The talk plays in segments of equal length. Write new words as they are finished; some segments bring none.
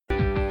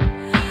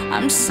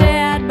I'm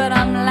sad, but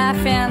I'm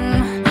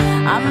laughing.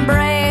 I'm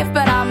brave,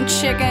 but I'm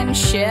chicken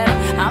shit.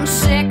 I'm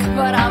sick,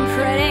 but I'm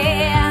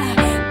pretty,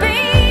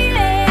 baby.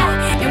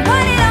 And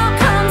what it all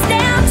comes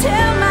down to,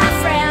 my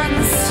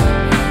friends,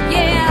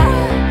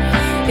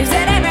 yeah, is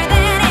that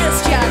everything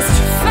is just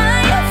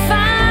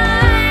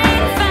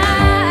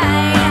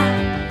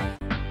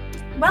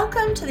fine.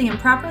 Welcome to the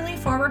Improperly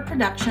Forward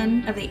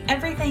production of the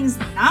Everything's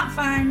Not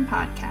Fine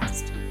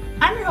podcast.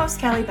 I'm your host,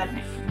 Kelly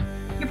Budnick.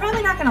 You're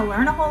probably not going to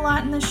learn a whole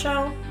lot in this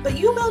show, but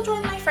you will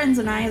join my friends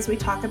and I as we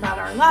talk about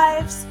our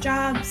lives,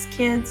 jobs,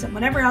 kids, and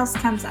whatever else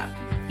comes up,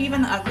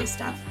 even the ugly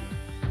stuff.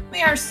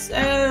 We are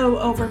so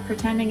over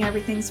pretending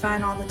everything's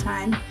fine all the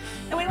time,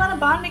 and we want to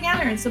bond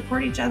together and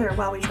support each other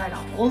while we try to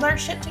hold our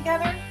shit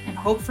together and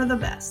hope for the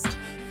best.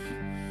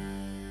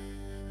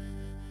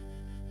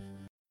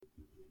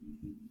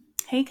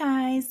 Hey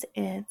guys,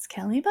 it's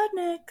Kelly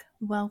Budnick.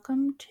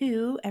 Welcome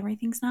to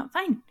Everything's Not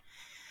Fine.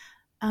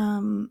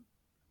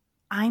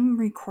 I'm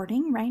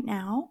recording right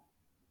now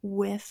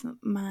with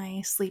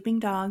my sleeping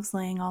dogs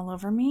laying all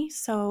over me.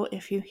 So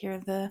if you hear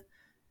the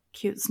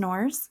cute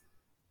snores,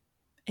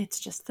 it's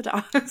just the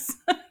dogs.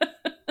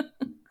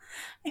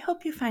 I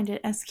hope you find it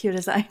as cute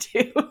as I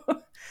do.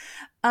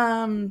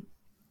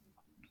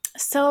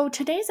 So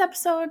today's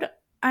episode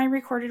I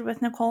recorded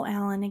with Nicole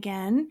Allen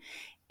again,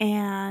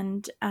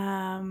 and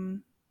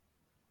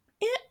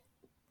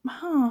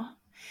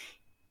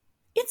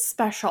it's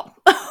special.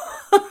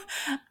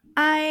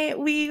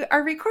 We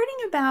are recording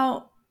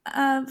about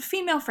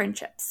female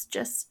friendships,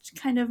 just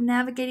kind of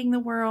navigating the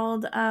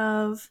world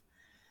of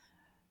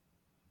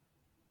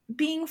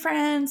being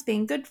friends,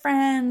 being good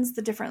friends,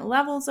 the different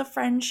levels of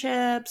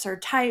friendships or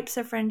types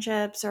of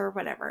friendships or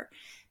whatever.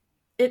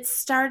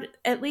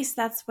 At least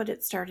that's what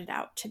it started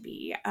out to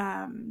be.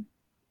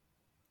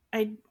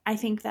 I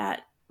think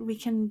that we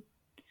can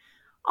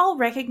all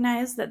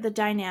recognize that the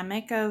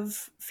dynamic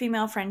of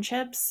female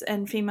friendships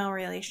and female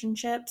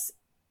relationships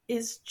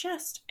is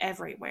just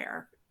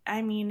everywhere.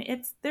 I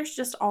mean, there's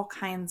just all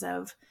kinds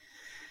of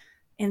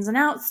ins and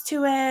outs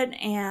to it,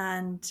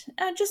 and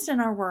just in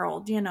our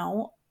world,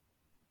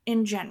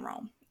 in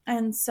general.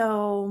 And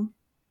so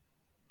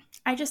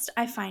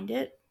I find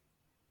it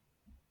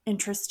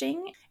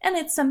interesting, and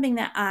it's something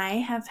that I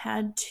have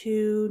had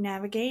to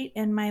navigate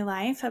in my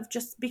life of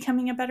just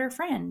becoming a better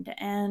friend.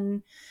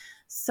 And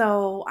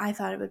so I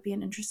thought it would be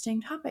an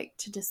interesting topic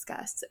to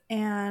discuss.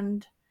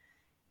 And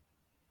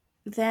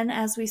then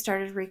as we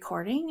started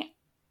recording,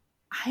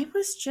 I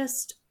was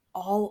just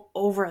all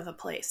over the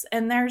place.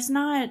 And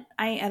I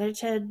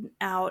edited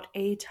out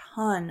a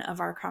ton of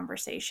our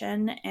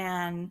conversation,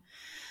 and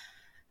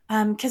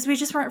because we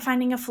just weren't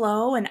finding a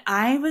flow, and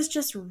I was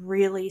just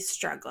really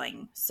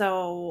struggling.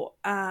 So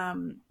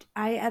I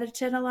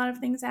edited a lot of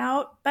things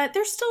out, but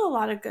there's still a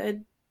lot of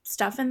good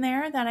stuff in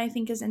there that I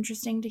think is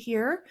interesting to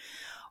hear,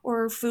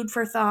 or food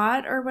for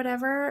thought or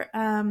whatever.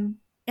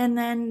 And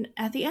then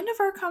at the end of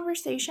our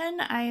conversation,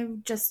 I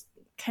just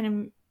kind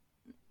of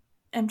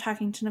am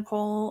talking to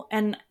Nicole,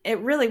 and it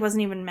really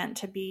wasn't even meant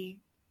to be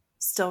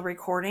still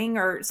recording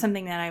or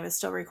something that I was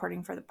still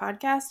recording for the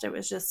podcast. I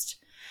was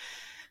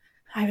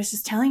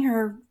just telling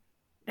her,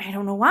 I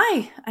don't know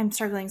why I'm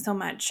struggling so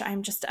much.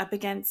 I'm just up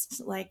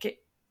against like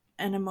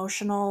an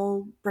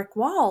emotional brick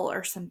wall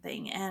or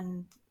something.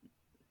 And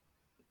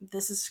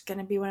this is going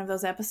to be one of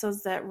those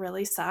episodes that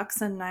really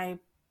sucks. And I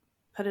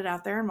put it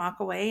out there and walk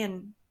away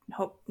and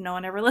hope no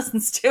one ever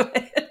listens to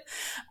it.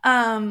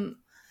 And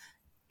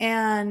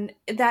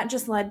that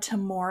just led to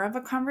more of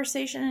a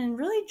conversation and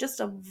really just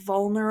a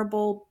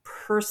vulnerable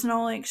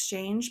personal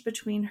exchange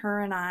between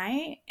her and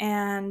I.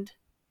 And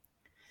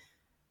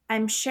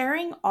I'm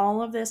sharing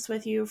all of this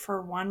with you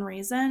for one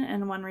reason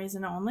and one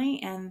reason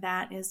only, and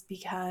that is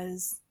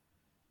because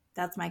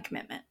that's my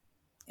commitment,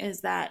 is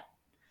that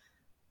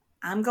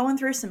I'm going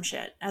through some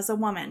shit as a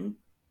woman,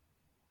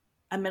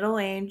 a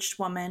middle-aged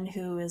woman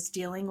who is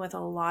dealing with a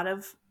lot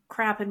of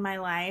crap in my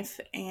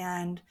life,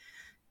 and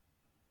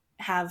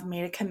have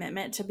made a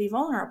commitment to be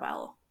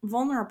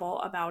vulnerable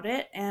about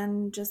it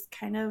and just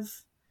kind of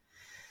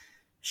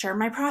share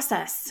my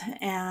process.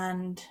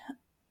 And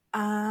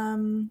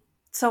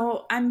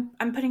so I'm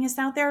putting this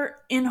out there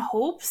in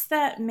hopes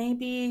that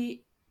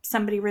maybe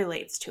somebody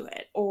relates to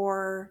it,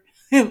 or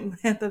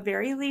at the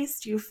very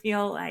least you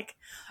feel like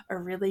a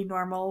really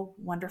normal,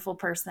 wonderful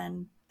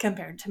person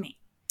compared to me.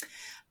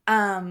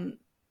 And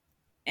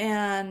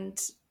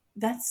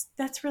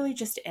that's really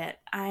just it.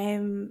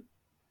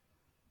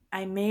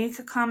 I make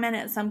a comment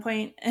at some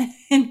point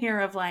in here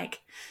of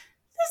like,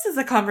 this is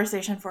a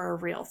conversation for a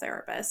real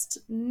therapist,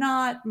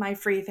 not my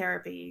free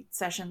therapy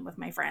session with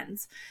my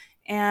friends.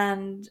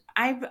 And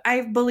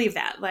I believe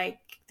that, like,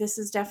 this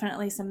is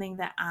definitely something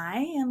that I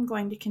am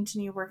going to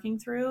continue working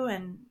through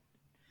and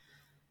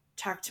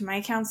talk to my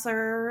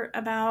counselor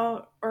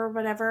about or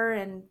whatever,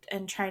 and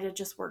try to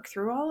just work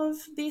through all of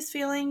these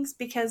feelings,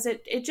 because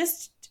it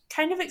just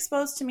kind of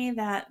exposed to me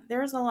that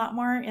there's a lot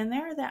more in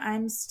there that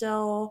I'm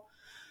still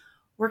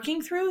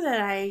working through that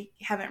I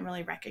haven't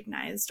really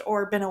recognized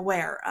or been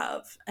aware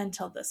of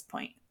until this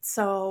point.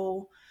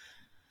 So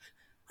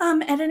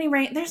At any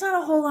rate, there's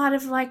not a whole lot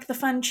of like the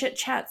fun chit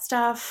chat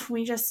stuff.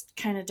 We just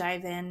kind of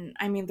dive in.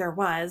 I mean, there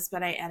was,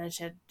 but I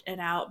edited it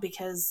out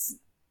because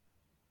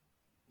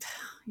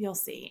you'll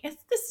see.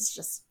 This is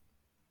just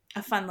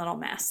a fun little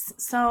mess.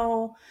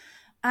 So,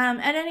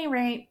 at any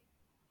rate,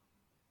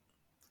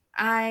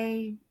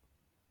 I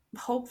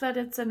hope that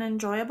it's an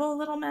enjoyable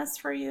little mess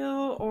for you,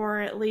 or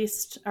at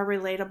least a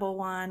relatable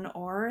one,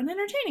 or an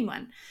entertaining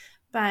one.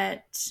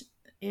 But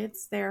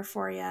it's there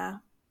for you,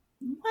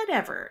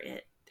 whatever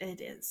it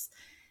is.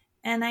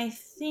 And I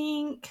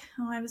think,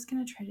 I was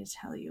going to try to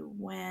tell you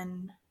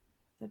when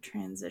the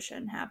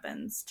transition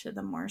happens to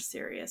the more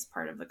serious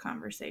part of the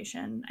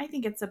conversation. I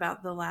think it's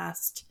about the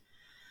last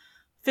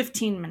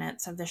 15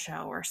 minutes of the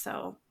show or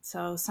so.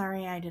 So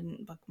sorry I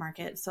didn't bookmark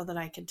it so that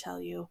I could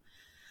tell you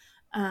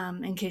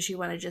in case you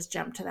want to just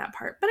jump to that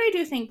part. But I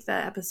do think the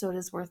episode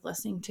is worth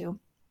listening to.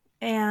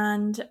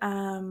 And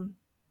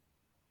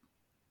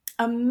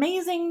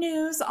amazing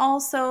news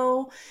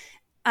also,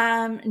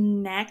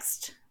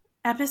 next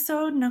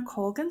episode,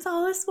 Nicole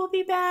Gonzalez will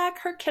be back.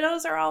 Her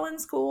kiddos are all in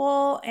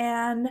school,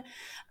 and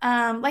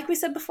like we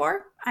said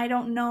before, we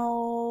don't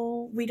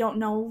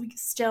know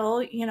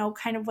still,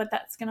 kind of what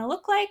that's going to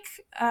look like,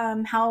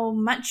 how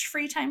much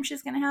free time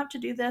she's going to have to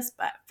do this,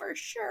 but for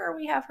sure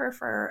we have her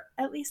for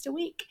at least a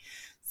week.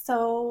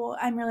 So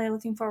I'm really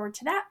looking forward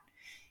to that.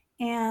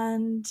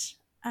 And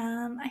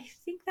I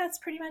think that's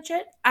pretty much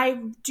it.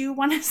 I do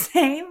want to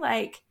say,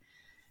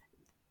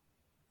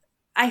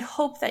 I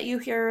hope that you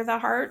hear the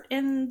heart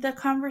in the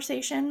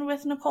conversation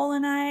with Nicole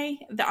and I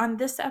on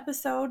this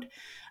episode.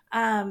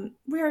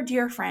 We are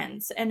dear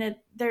friends, and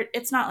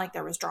it's not like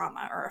there was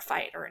drama or a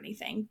fight or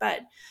anything,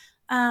 but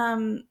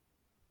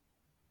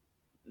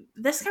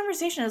this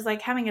conversation is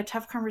like having a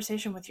tough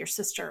conversation with your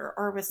sister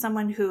or with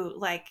someone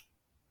who,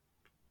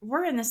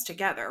 we're in this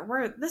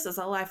together. This is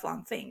a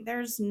lifelong thing.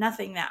 There's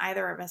nothing that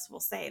either of us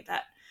will say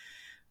that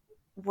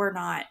we're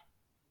not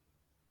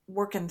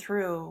working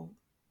through.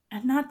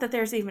 And not that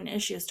there's even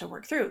issues to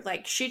work through.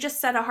 She just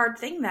said a hard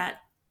thing that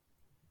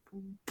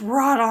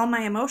brought all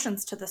my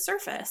emotions to the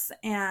surface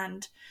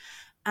and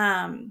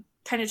kind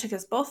of took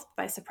us both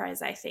by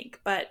surprise, I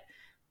think. But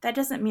that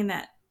doesn't mean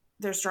that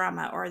there's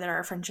drama or that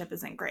our friendship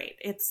isn't great.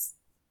 It's,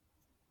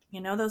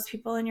 those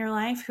people in your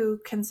life who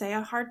can say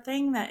a hard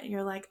thing that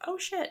you're like, oh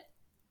shit.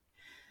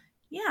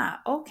 Yeah,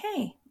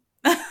 okay.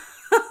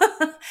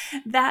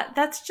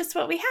 That's just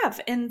what we have.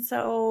 And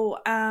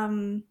so,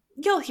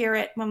 you'll hear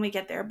it when we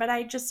get there, but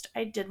I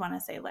did want to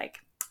say,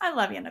 I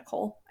love you,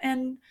 Nicole.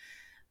 And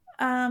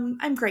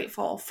I'm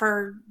grateful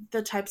for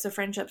the types of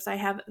friendships I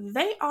have.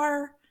 They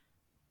are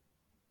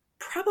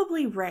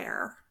probably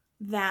rare,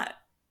 that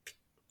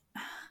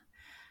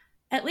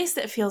at least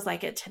it feels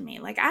like it to me.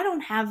 I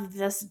don't have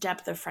this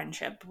depth of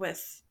friendship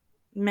with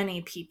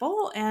many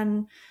people,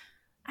 and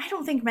I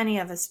don't think many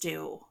of us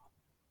do.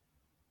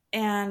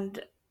 And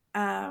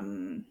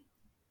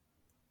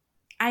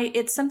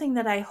it's something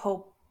that I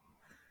hope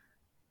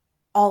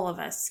all of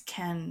us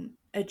can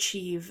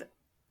achieve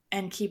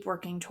and keep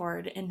working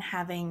toward, in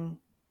having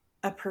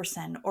a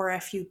person or a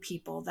few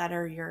people that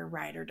are your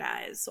ride or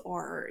dies,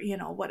 or,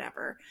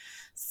 whatever.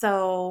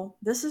 So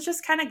this is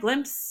just kind of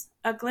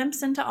a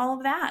glimpse into all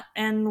of that,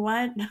 and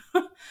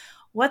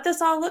what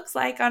this all looks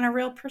like on a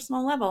real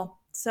personal level.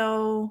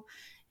 So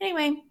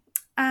anyway,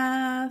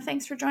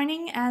 thanks for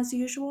joining as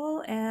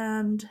usual,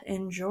 and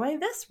enjoy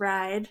this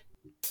ride.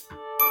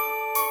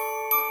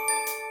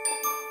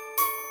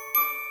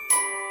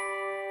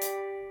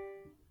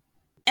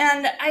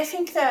 And I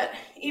think that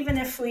even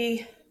if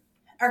we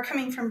are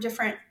coming from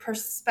different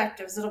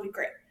perspectives, it'll be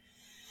great.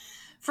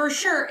 For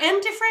sure.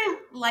 And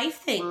different life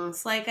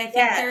things. I think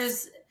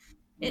there's,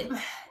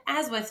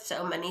 as with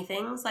so many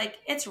things,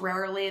 it's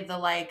rarely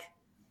the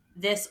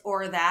this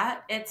or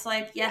that. It's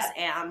yes,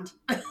 and.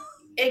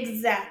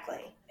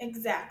 Exactly.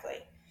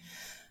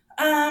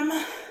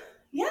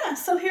 Yeah,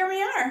 so here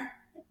we are,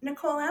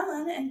 Nicole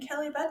Allen and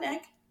Kelly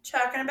Budnick,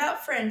 talking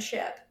about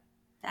friendship.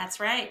 That's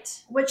right.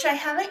 Which I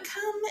haven't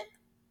come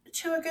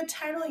to a good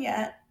title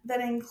yet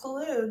that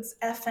includes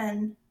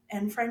effin'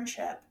 and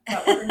friendship.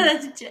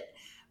 But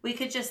we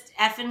could just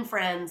effin'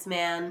 friends,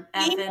 man.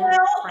 Effin'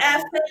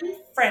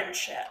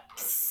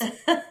 friendships.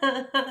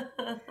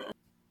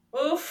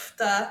 Oof,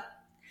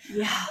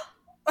 yeah.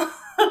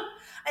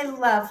 I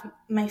love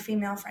my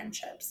female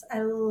friendships.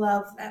 I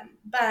love them.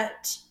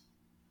 But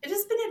it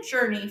has been a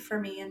journey for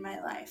me in my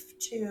life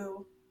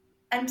too.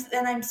 And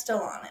I'm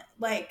still on it.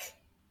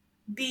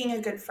 Being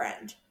a good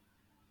friend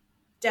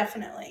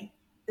definitely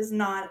is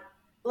not,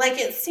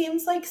 it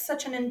seems like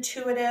such an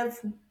intuitive,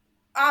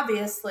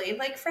 obviously,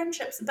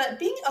 friendships, but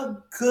being a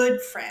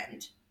good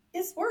friend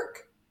is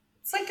work.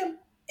 It's like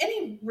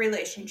any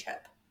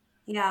relationship.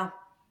 Yeah,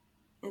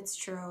 it's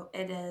true.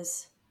 It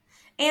is.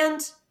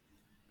 And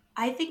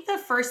I think the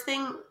first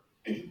thing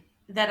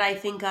that I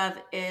think of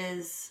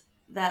is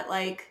that,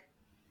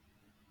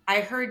 I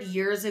heard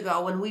years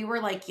ago when we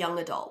were young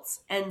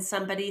adults, and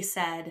somebody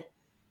said,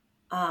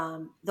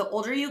 the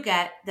older you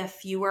get, the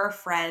fewer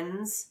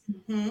friends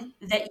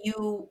that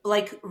you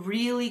like,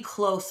 really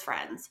close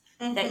friends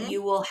that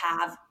you will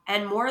have,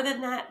 and more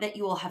than that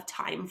you will have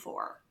time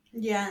for.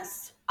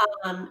 Yes.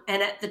 And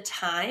at the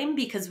time,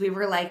 because we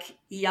were like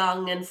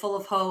young and full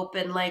of hope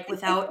and like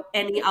without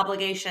any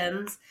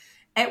obligations,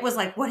 it was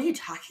like, what are you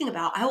talking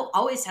about? I will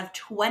always have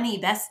 20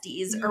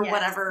 besties or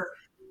whatever,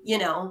 you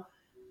know?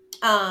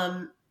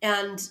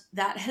 And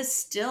that has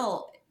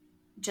still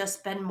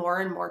just been more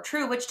and more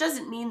true, which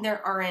doesn't mean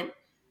there aren't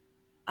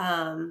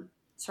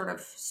sort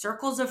of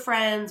circles of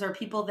friends or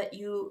people that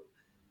you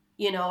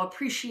know,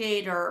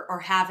 appreciate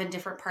or have in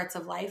different parts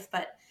of life.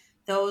 But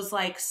those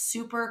like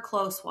super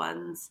close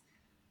ones,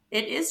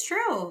 it is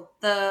true.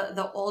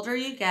 The older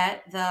you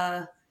get,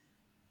 the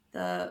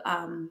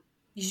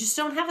you just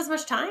don't have as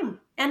much time.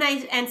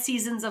 And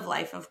seasons of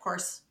life, of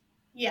course.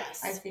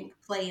 Yes. I think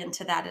play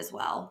into that as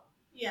well.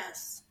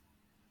 Yes.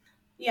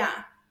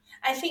 Yeah.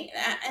 I think,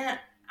 and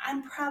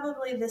I'm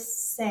probably the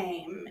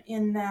same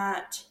in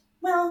that,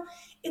 well,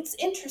 it's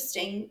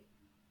interesting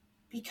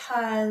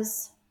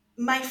because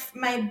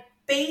my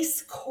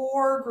base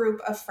core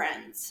group of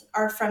friends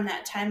are from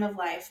that time of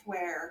life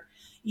where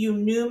you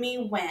knew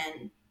me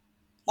when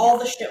all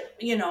the shit,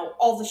 you know,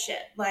 all the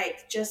shit,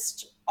 like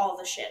just all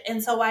the shit.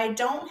 And so I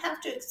don't have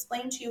to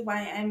explain to you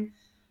why I'm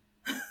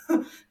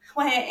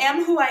why I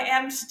am who I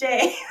am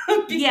today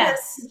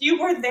because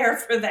you were there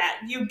for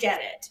that. You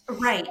get it.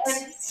 Right.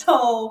 And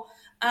so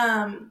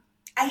I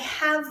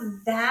have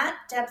that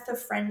depth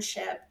of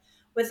friendship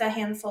with a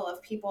handful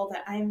of people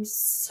that I'm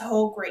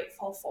so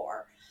grateful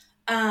for.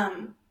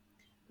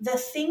 The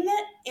thing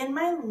that in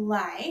my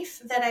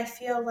life that I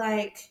feel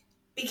like,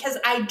 because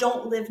I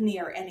don't live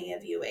near any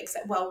of you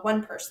except, well,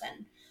 one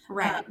person,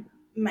 right?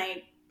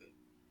 My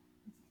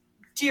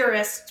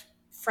dearest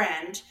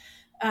friend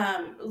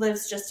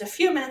lives just a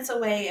few minutes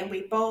away, and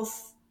we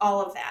both,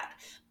 all of that.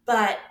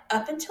 But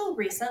up until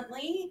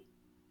recently,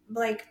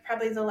 like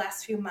probably the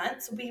last few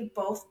months, we've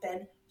both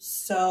been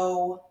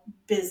so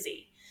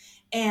busy.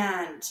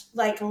 And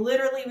like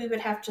literally we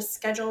would have to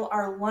schedule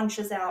our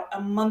lunches out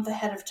a month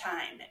ahead of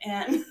time.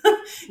 And,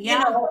 you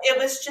know, it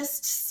was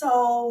just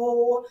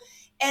so,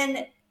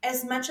 and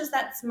as much as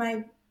that's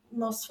my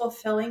most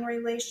fulfilling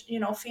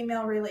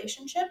female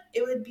relationship,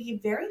 it would be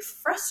very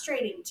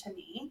frustrating to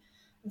me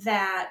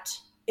that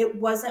it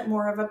wasn't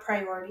more of a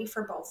priority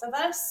for both of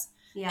us.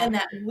 And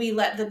that we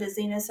let the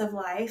busyness of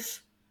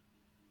life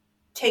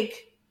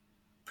take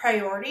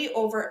priority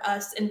over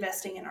us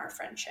investing in our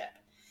friendship.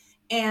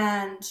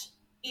 And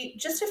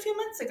just a few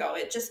months ago,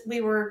 we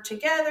were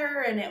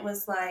together and it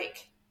was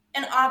like,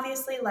 and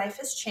obviously life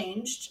has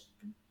changed.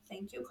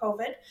 Thank you,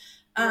 COVID.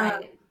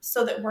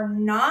 So that we're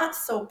not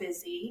so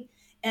busy.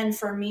 And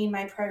for me,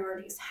 my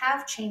priorities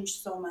have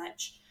changed so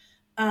much.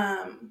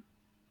 And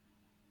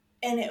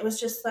it was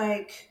just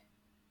like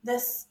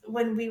this,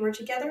 when we were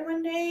together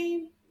one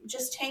day,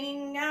 just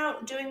hanging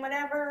out, doing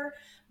whatever,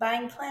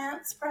 buying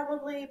plants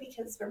probably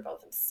because we're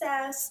both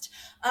obsessed.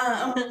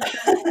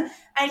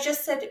 I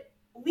just said,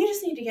 we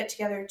just need to get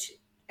together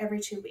every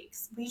 2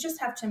 weeks. We just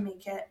have to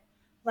make it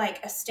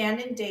like a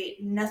standing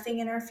date. Nothing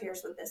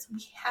interferes with this.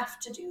 We have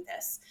to do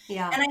this.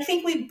 Yeah. And I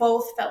think we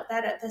both felt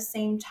that at the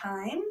same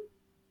time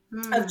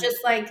of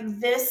just like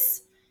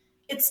this,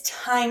 it's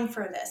time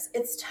for this.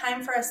 It's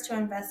time for us to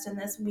invest in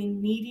this. We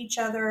need each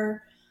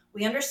other.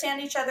 We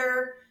understand each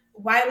other,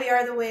 why we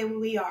are the way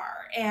we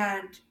are.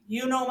 And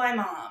you know my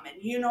mom,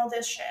 and you know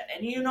this shit,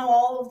 and you know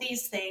all of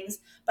these things,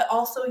 but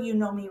also you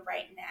know me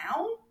right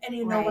now, and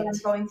you know what I'm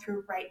going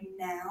through right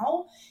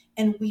now,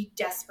 and we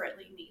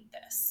desperately need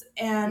this.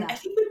 And I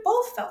think we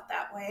both felt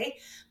that way,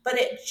 but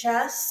it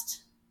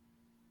just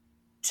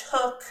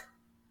took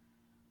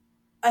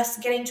us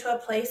getting to a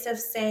place of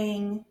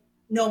saying,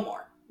 no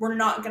more. We're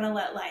not going to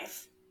let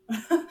life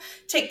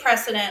take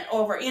precedent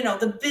over,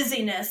 the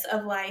busyness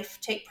of life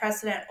take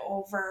precedent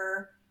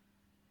over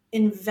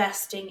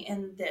investing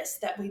in this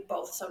that we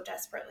both so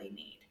desperately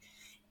need.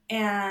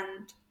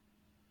 And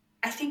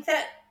I think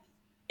that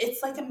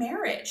it's like a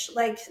marriage.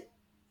 Like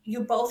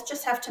you both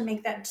just have to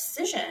make that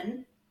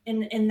decision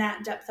in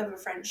that depth of a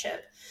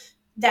friendship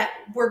that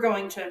we're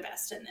going to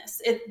invest in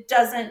this. It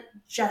doesn't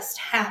just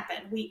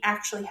happen. We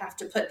actually have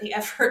to put the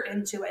effort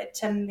into it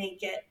to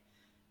make it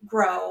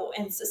grow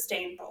and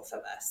sustain both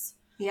of us.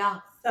 Yeah.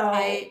 So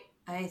I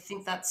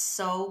think that's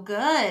so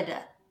good.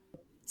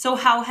 So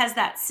how has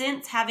that,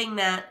 since having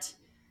that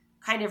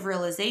kind of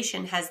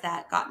realization, has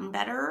that gotten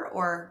better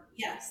or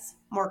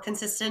more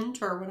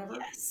consistent or whatever?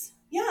 Yes.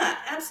 Yeah,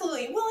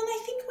 absolutely. Well, and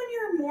I think when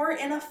you're more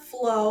in a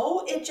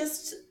flow, it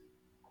just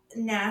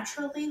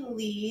naturally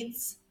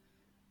leads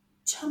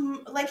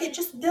to, like, it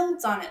just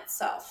builds on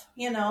itself,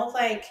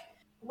 like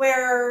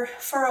where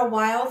for a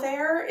while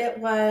there, it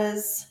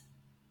was,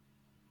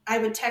 I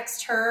would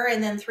text her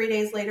and then 3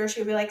 days later she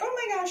would be like, oh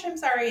my gosh, I'm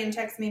sorry, and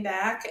text me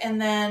back. And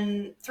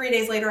then 3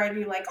 days later I'd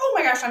be like, oh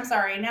my gosh, I'm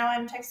sorry, now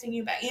I'm texting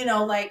you back.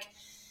 Like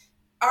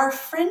our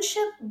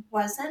friendship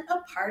wasn't a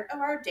part of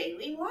our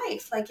daily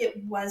life. Like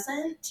it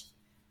wasn't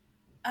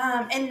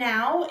And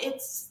now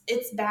it's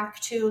back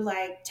to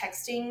like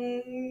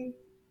texting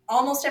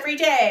almost every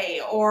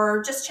day,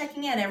 or just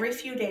checking in every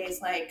few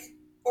days, like,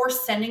 or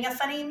sending a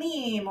funny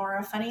meme or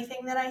a funny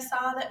thing that I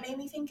saw that made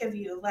me think of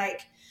you,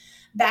 like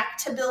back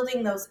to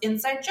building those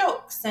inside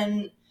jokes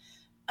and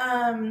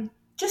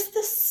just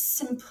the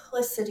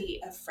simplicity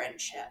of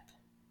friendship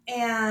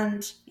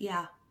and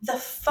Yeah. the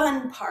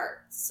fun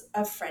parts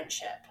of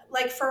friendship.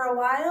 Like for a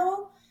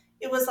while,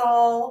 it was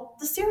all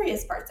the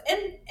serious parts,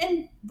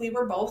 and we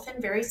were both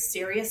in very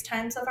serious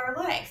times of our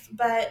life.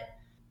 But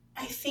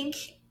I think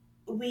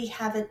we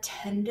have a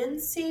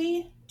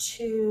tendency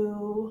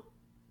to,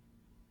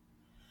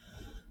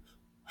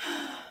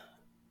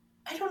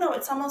 I don't know,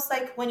 it's almost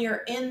like when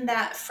you're in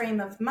that frame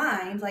of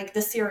mind, like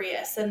the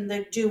serious and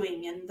the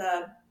doing and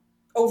the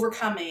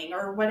overcoming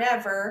or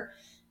whatever,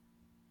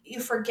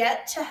 you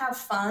forget to have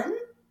fun.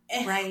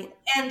 Right.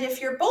 And if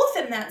you're both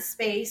in that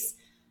space,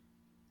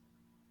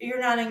 you're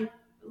not in,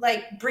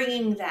 like,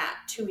 bringing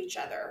that to each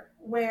other,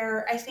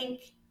 where I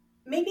think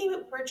maybe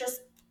we're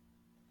just,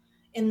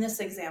 in this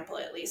example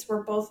at least,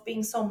 we're both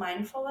being so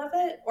mindful of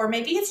it, or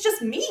maybe it's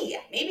just me,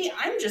 maybe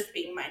I'm just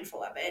being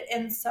mindful of it,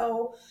 and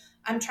so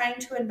I'm trying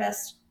to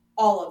invest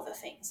all of the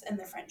things in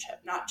the friendship,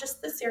 not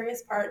just the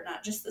serious part,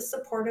 not just the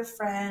supportive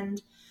friend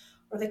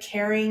or the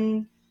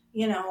caring,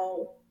 you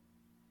know,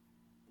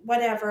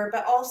 whatever,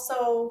 but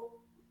also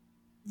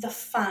the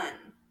fun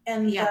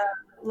and Yeah. the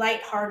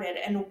lighthearted,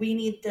 and we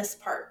need this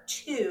part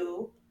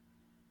too.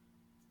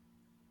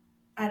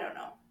 I don't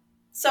know.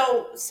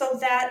 So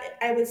that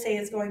I would say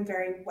is going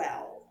very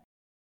well.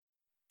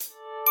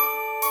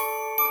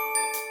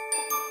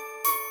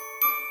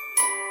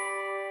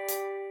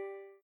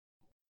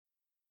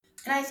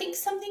 And I think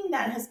something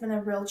that has been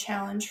a real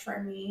challenge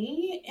for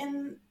me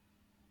in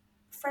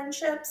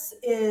friendships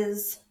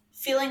is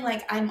feeling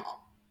like I'm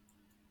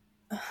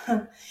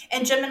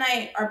and Jim and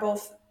I are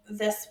both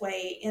this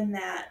way, in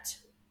that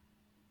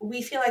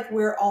we feel like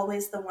we're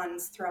always the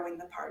ones throwing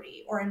the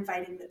party or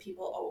inviting the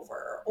people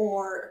over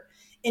or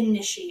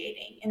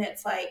initiating. And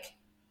it's like,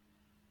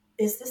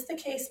 is this the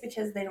case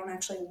because they don't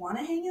actually want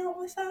to hang out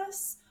with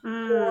us?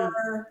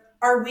 Or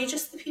are we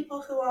just the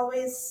people who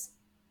always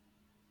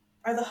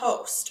are the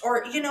host?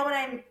 Or you know what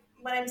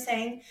I'm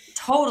saying?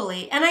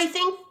 Totally. And I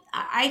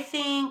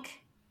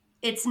think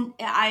it's,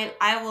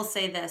 I will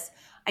say this.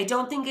 I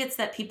don't think it's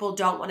that people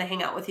don't want to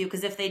hang out with you,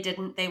 because if they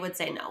didn't, they would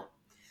say no.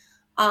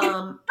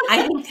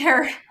 I think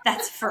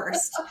that's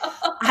first.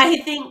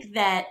 I think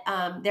that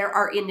there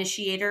are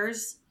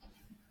initiators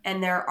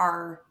and there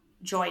are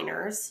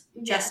joiners,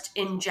 just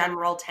in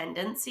general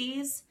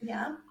tendencies.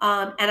 Yeah.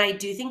 And I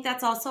do think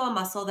that's also a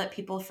muscle that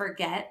people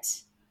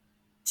forget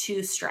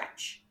to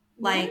stretch.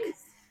 Like,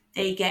 Yes.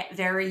 they get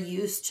very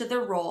used to the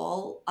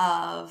role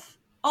of,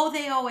 oh,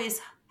 they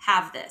always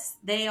have this,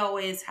 they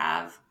always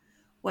have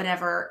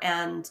whatever,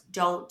 and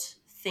don't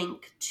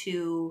think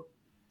to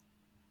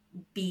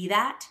be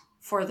that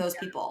for those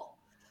people.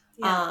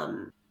 Yeah.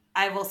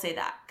 I will say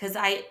that, because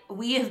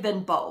we have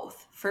been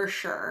both for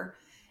sure.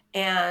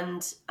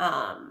 And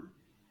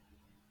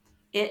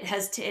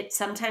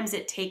sometimes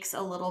it takes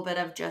a little bit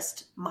of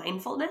just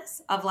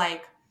mindfulness of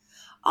like,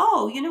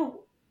 oh,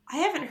 I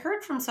haven't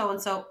heard from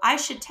so-and-so, I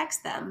should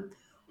text them.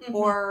 Mhm.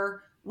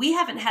 Or we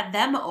haven't had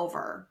them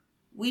over,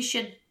 we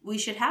should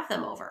have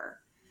them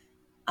over.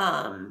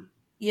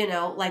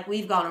 Like,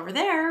 we've gone over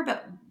there,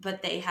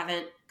 but they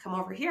haven't come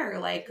over here.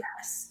 Like,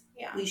 Yes.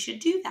 Yeah. we should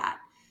do that.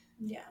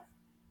 Yeah.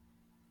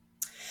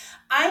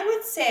 I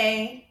would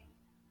say,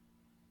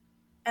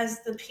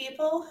 as the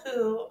people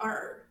who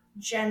are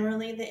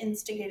generally the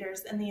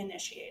instigators and the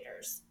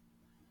initiators,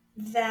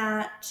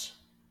 that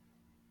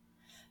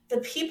the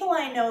people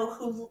I know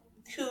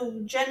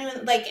who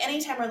genuinely, like,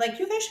 anytime we're like,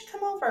 you guys should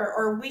come over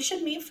or we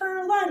should meet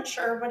for lunch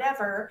or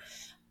whatever,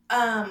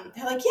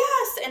 they're like,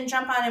 yes, and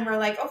jump on, and we're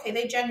like, okay,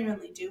 they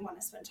genuinely do want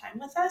to spend time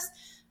with us.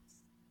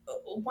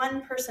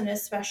 One person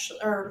especially,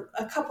 or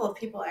a couple of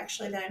people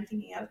actually that I'm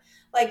thinking of,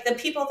 like the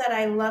people that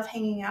I love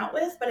hanging out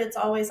with, but it's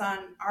always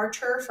on our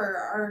turf or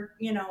our,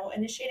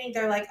 initiating,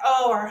 they're like,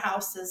 oh, our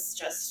house is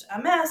just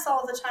a mess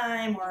all the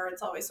time, or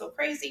it's always so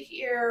crazy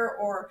here,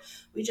 or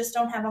we just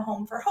don't have a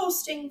home for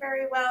hosting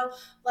very well.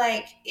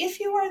 Like, if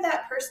you are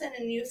that person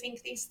and you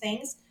think these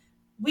things,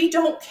 we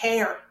don't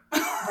care.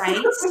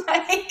 Right?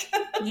 Like,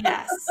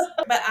 yes.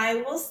 But I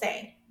will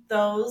say,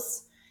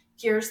 those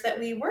years that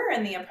we were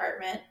in the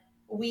apartment,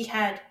 we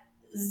had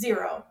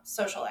zero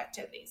social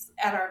activities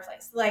at our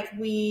place. Like,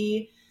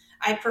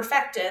 I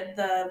perfected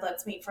the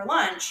let's meet for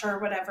lunch or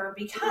whatever,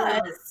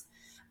 because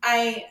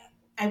I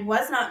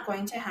was not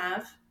going to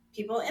have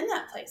people in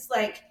that place.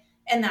 Like,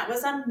 and that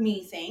was a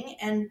me thing.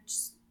 And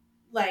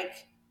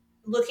like,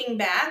 looking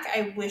back,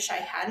 I wish I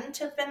hadn't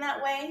have been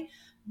that way,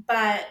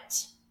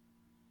 but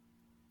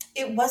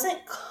it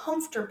wasn't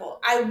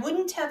comfortable. I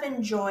wouldn't have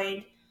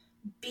enjoyed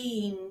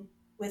being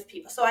with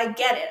people. So I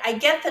get it. I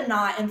get the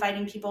not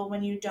inviting people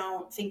when you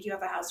don't think you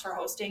have a house for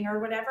hosting or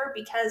whatever,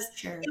 because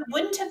Sure. it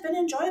wouldn't have been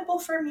enjoyable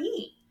for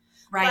me.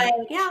 Right.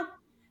 Like, yeah.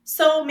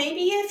 So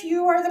maybe if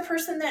you are the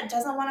person that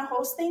doesn't want to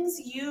host things,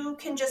 you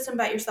can just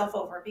invite yourself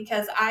over,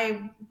 because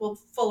I will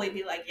fully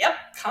be like, yep,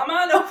 come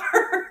on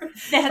over.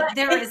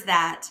 There is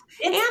that.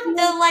 And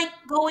the like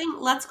going,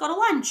 let's go to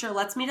lunch, or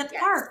let's meet at the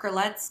park, or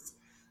let's,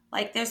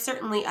 like, there's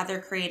certainly other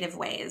creative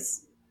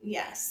ways.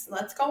 Yes,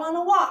 let's go on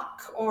a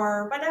walk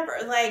or whatever.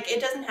 Like, it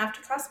doesn't have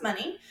to cost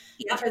money,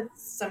 because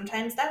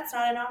sometimes that's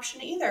not an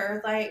option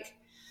either. Like,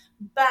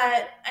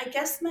 but I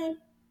guess my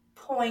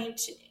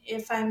point,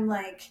 if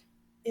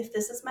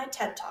this is my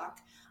TED Talk,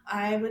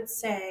 I would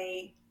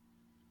say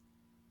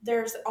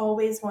there's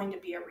always going to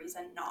be a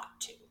reason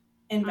not to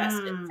invest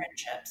in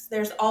friendships.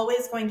 There's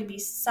always going to be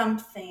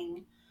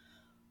something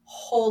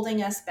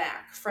holding us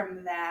back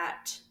from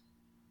that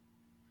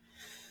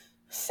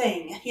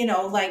thing,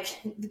 like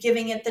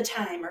giving it the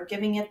time or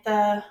giving it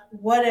the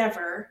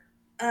whatever.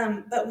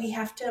 But we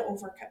have to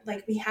overcome,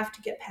 like, we have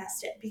to get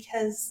past it,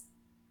 because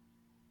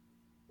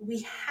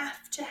we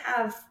have to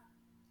have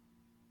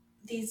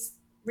these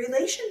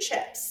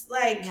relationships.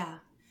 Like,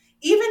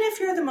 even if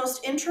you're the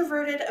most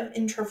introverted of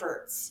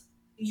introverts,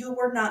 you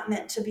were not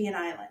meant to be an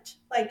island.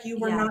 Like, you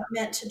were not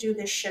meant to do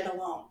this shit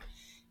alone.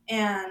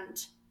 And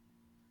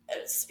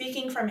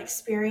speaking from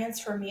experience,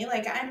 for me,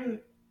 like,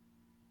 I'm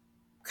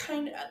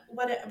kind of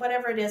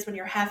whatever it is when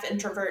you're half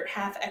introvert,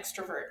 half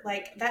extrovert.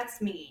 Like,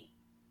 that's me,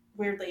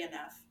 weirdly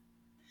enough.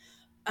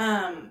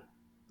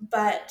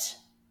 But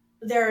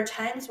there are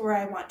times where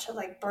I want to,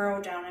 like,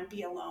 burrow down and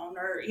be alone,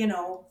 or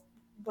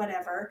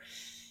whatever,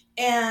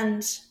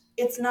 and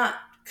it's not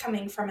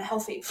coming from a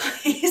healthy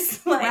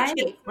place. Like,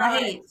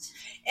 right.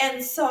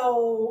 And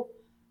so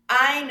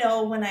I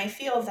know when I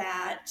feel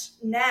that,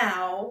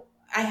 now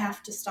I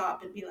have to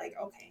stop and be like,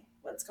 okay,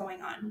 what's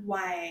going on?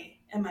 Why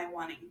am I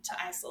wanting to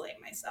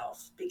isolate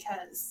myself?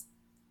 Because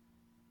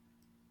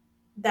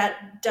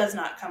that does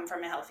not come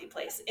from a healthy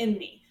place in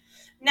me.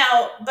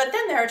 Now, but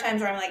then there are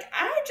times where I'm like,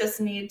 I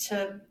just need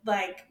to,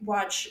 like,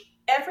 watch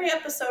every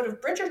episode of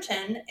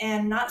Bridgerton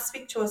and not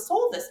speak to a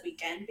soul this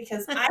weekend,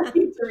 because I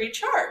need to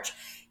recharge.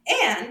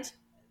 And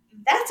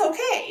that's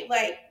okay.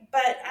 Like,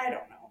 but I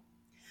don't know.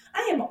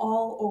 I am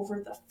all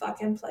over the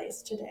fucking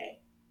place today.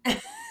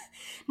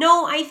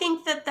 No, I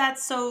think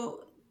that's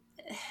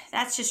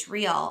just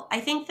real. I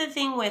think the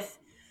thing with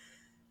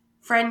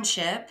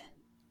friendship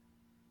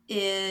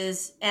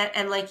is,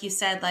 and like you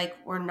said, like,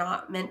 we're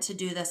not meant to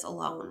do this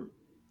alone.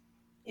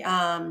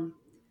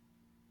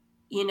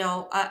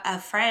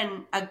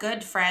 A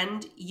good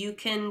friend, you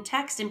can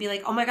text and be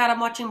like, oh my God, I'm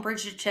watching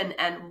Bridgerton,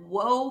 and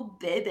whoa,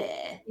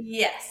 baby.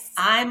 Yes.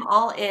 I'm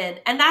all in.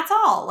 And that's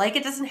all. Like,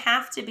 it doesn't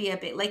have to be a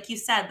bit, like you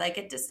said, like,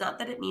 it's not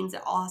that it means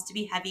it all has to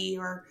be heavy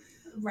or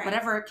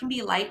whatever. It can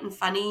be light and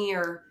funny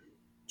or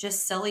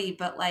just silly,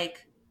 but,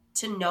 like,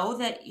 to know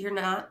that you're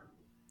not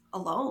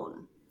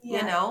alone,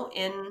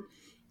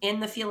 in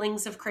the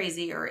feelings of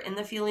crazy, or in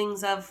the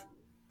feelings of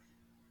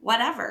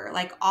whatever,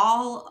 like,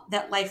 all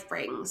that life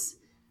brings,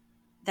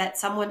 that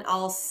someone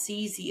else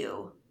sees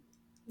you.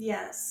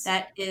 Yes.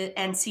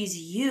 And sees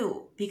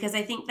you. Because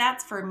I think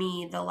that's, for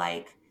me, the,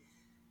 like,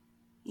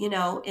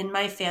 in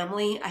my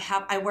family,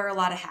 I wear a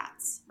lot of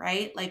hats,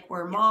 right? Like,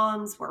 we're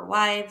moms, we're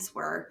wives,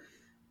 we're,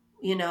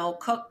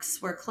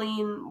 cooks, we're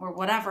clean, we're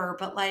whatever,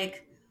 but,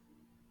 like,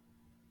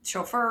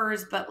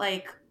 chauffeurs, but,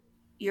 like,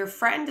 your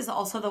friend is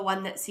also the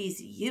one that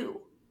sees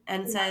you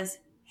and says,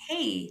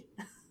 hey,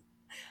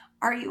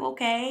 are you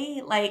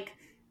okay? Like,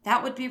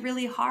 that would be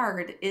really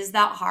hard. Is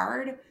that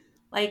hard?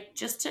 Like,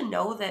 just to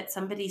know that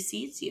somebody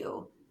sees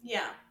you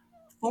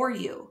for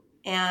you,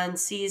 and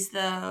sees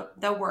the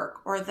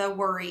work or the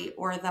worry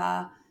or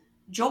the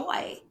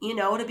joy,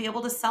 to be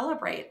able to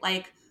celebrate.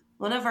 Like,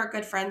 one of our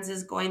good friends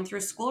is going through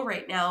school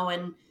right now,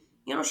 and,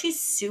 she's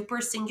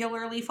super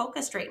singularly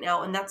focused right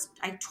now. And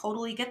I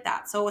totally get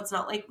that. So it's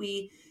not like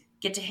we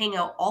get to hang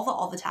out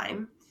all the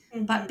time,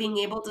 but being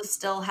able to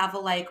still have a,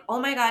 like, oh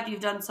my God,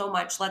 you've done so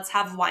much. Let's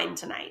have wine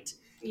tonight,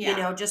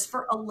 just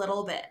for a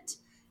little bit.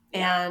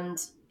 And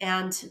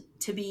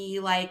to be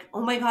like,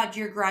 oh my God,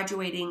 you're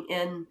graduating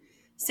in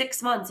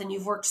 6 months and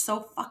you've worked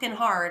so fucking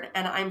hard,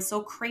 and I'm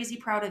so crazy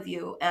proud of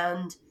you.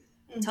 And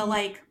to,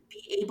 like,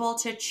 be able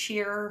to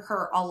cheer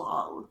her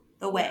along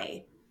the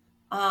way,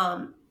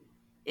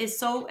 is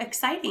so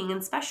exciting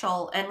and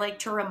special. And, like,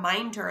 to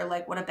remind her,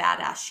 like, what a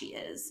badass she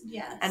is.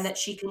 Yes. And that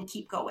she can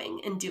keep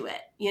going and do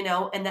it,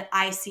 and that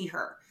I see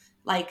her.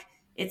 Like,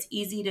 it's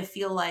easy to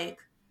feel like,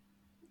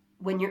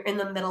 when you're in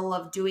the middle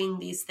of doing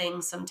these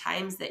things,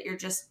 sometimes that you're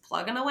just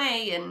plugging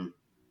away and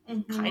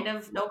kind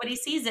of nobody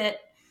sees it.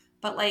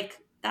 But, like,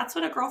 that's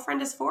what a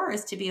girlfriend is for,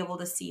 is to be able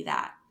to see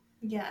that.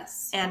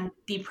 Yes. And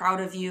be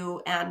proud of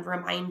you and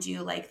remind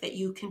you, like, that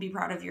you can be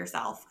proud of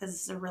yourself, because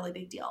it's a really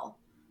big deal.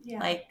 Yeah.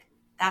 Like,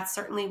 that's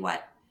certainly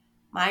what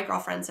my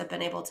girlfriends have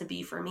been able to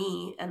be for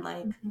me. And,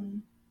 like,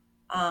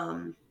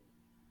 and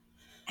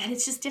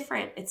it's just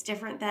different. It's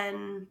different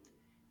than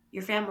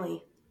your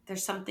family.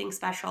 There's something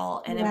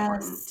special and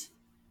important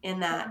in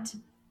that,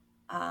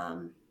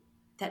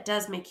 that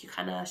does make you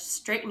kind of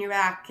straighten your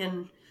back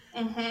and,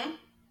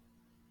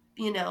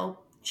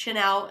 chin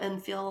out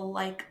and feel,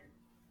 like,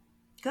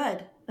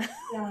 good.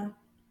 Yeah.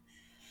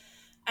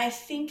 I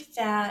think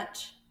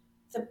that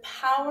the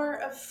power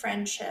of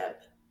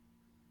friendship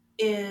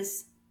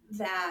is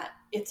that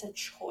it's a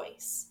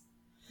choice.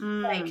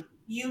 Like,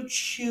 you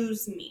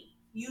choose me.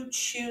 You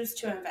choose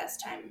to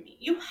invest time in me.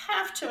 You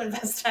have to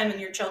invest time in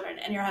your children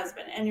and your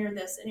husband and your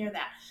this and your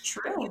that.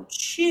 True. But you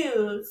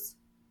choose.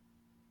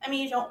 I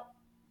mean,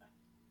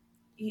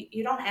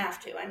 you don't have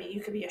to. I mean, you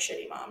could be a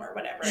shitty mom or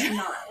whatever and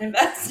not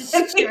invest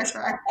in your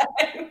time.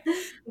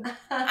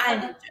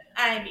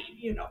 I mean,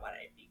 you know what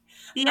I mean.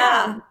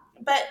 Yeah.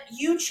 But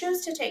you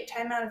choose to take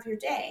time out of your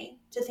day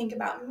to think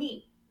about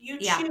me. You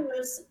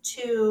choose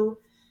to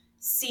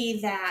see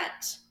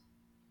that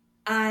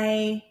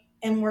I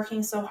am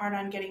working so hard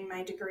on getting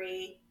my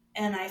degree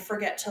and I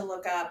forget to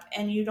look up,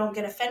 and you don't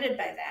get offended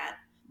by that.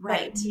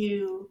 Right. But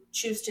you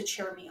choose to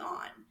cheer me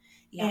on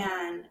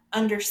and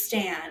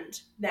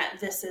understand that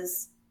this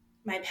is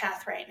my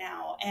path right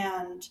now.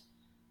 And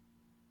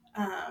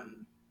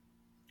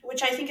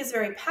which I think is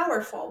very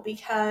powerful,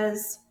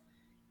 because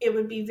it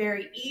would be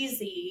very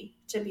easy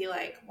to be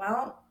like,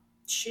 well,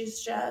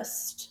 she's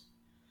just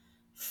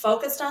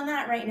focused on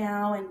that right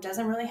now and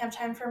doesn't really have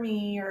time for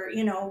me, or,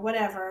 you know,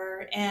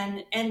 whatever,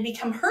 and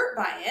become hurt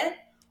by it.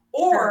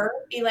 Or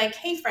be like,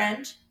 hey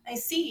friend, I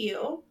see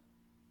you.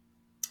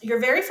 You're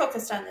very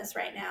focused on this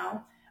right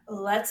now.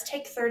 Let's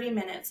take 30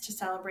 minutes to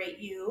celebrate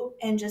you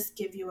and just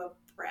give you a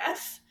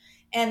breath.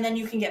 And then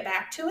you can get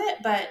back to it,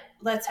 but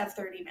let's have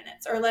 30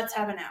 minutes, or let's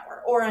have an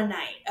hour or a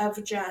night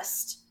of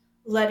just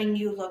letting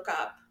you look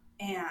up,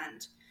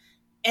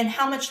 and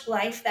how much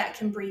life that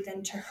can breathe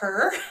into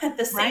her at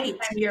the same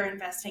time you're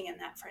investing in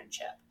that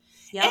friendship.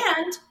 Yep.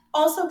 And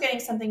also getting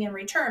something in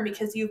return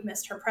because you've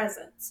missed her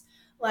presence.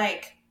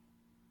 Like,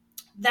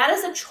 that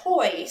is a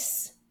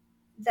choice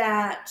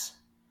that,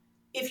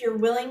 if you're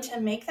willing to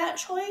make that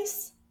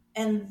choice,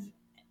 and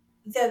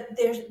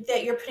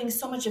that you're putting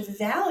so much of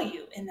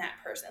value in that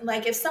person.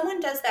 Like, if someone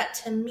does that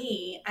to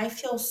me, I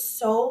feel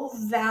so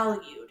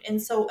valued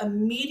and so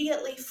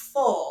immediately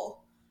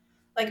full.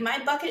 Like,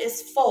 my bucket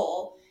is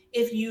full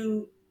if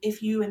you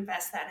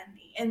invest that in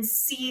me and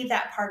see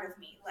that part of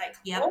me. Like,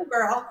 oh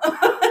girl,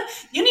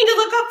 you need to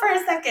look up for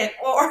a second,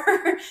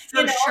 or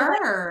you know,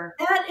 sure.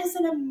 Like, that is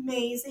an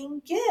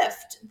amazing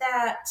gift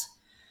that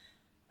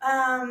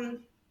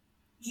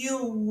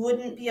you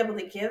wouldn't be able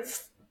to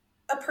give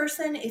a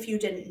person if you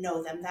didn't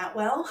know them that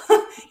well.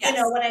 You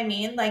know what I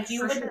mean? Like,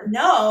 you wouldn't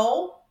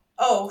know,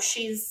 oh,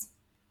 she's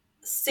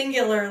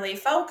singularly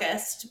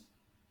focused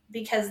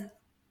because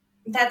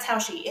that's how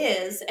she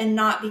is, and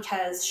not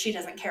because she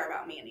doesn't care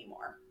about me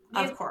anymore.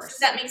 Of course. Does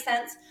that make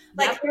sense?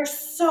 Like, there's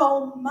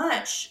so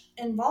much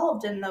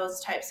involved in those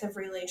types of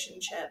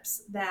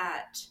relationships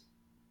that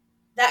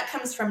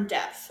comes from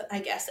depth, I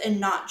guess,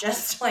 and not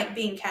just like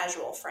being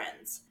casual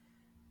friends.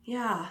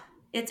 Yeah.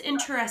 It's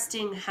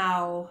interesting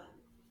how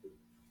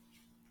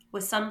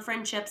with some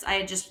friendships, I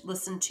had just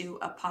listened to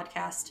a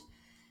podcast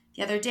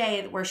the other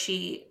day where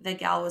the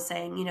gal was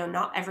saying, you know,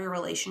 not every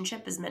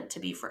relationship is meant to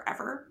be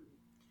forever.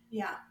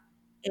 Yeah.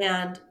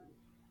 And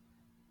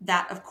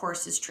that, of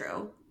course, is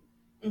true.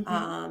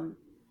 Mm-hmm.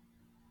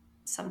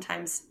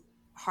 Sometimes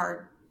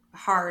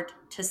hard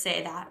to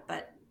say that,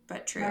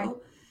 but true. Right.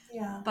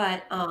 Yeah.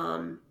 But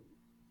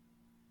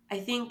I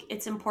think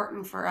it's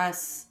important for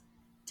us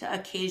to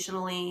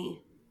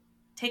occasionally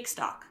take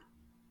stock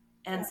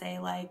and say,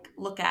 like,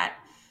 look at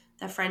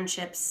the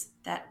friendships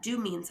that do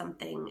mean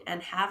something,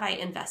 and have I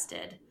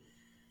invested?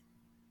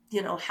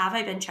 You know, have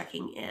I been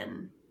checking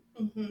in?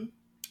 Mm-hmm.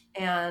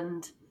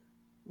 And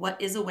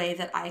what is a way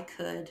that I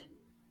could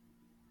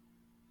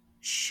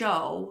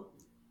show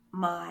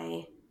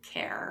my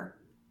care,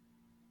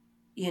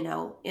 you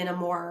know, in a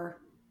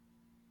more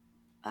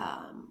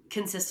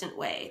consistent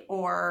way?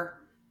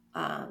 Or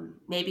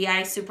maybe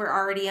I super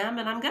already am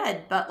and I'm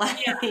good, but like,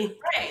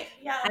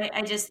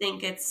 I just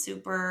think it's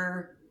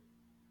super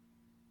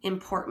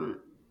important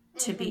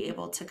to be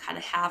able to kind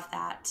of have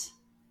that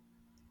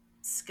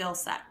skill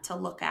set to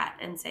look at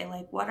and say,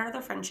 like, what are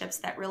the friendships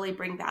that really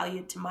bring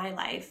value to my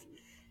life?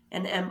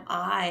 And am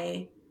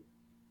I,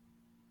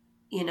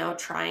 you know,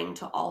 trying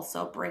to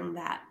also bring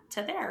that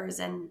to theirs,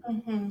 and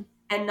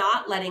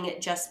not letting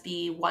it just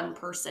be one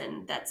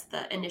person that's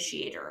the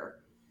initiator,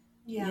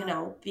 you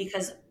know,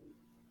 because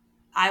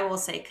I will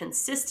say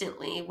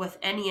consistently with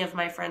any of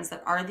my friends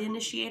that are the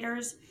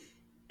initiators,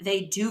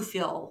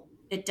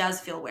 it does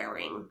feel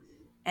wearing,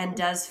 and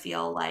does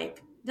feel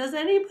like, does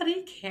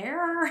anybody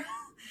care?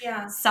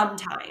 Yeah.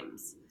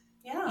 Sometimes.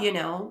 Yeah. You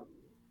know?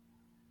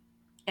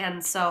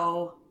 And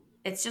so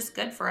it's just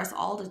good for us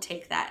all to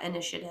take that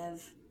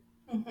initiative,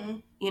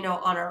 you know,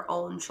 on our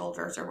own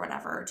shoulders or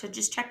whatever, to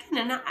just check in.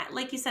 And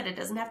like you said, it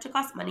doesn't have to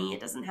cost money. It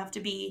doesn't have to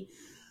be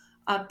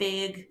a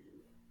big,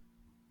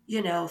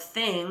 you know,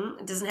 thing.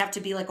 It doesn't have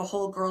to be like a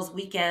whole girls'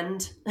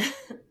 weekend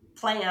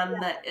plan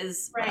that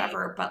is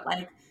whatever, but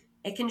like,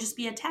 it can just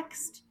be a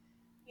text.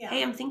 Yeah.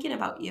 Hey, I'm thinking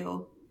about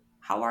you.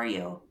 How are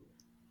you?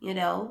 You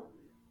know?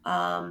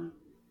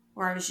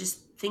 Or I was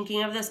just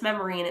thinking of this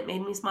memory and it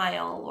made me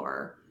smile,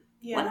 or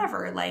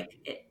whatever.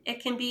 Like,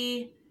 it can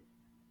be,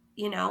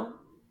 you know,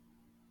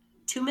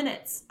 2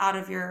 minutes out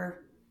of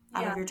your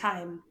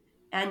time.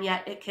 And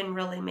yet it can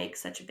really make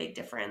such a big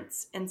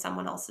difference in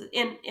someone else's,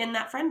 in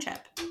that friendship.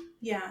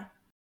 Yeah.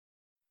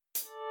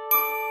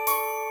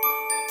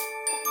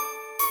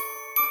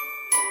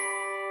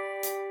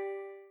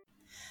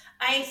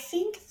 I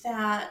think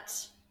that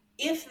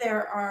if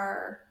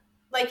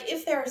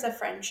there's a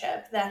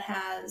friendship that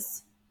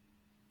has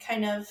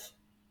kind of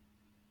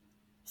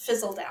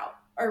fizzled out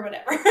or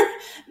whatever,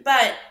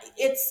 but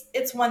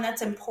it's one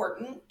that's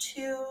important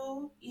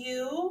to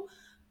you,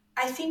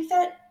 I think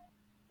that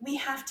we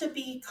have to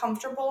be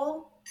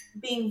comfortable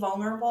being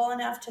vulnerable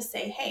enough to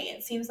say, hey,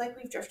 it seems like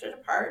we've drifted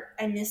apart.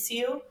 I miss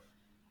you.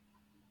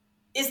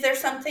 Is there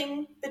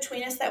something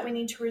between us that we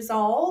need to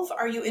resolve?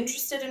 Are you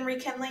interested in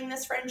rekindling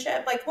this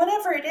friendship? Like,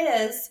 whatever it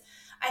is,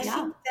 I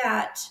think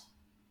that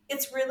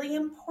it's really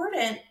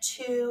important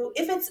to,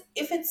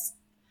 if it's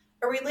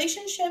a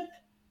relationship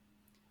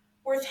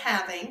worth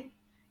having,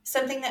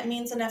 something that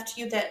means enough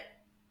to you that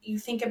you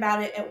think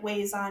about it, it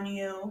weighs on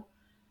you,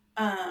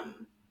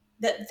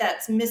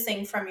 that's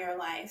missing from your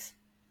life,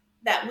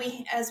 that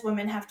we as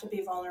women have to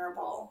be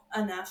vulnerable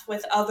enough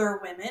with other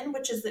women,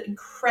 which is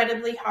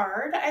incredibly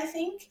hard, I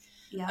think.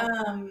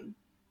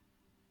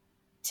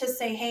 To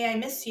say, hey, I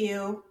miss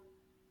you.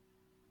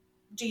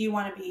 Do you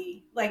want to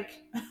be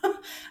like,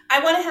 I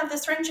want to have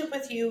this friendship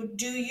with you.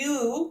 Do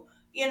you,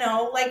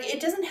 like, it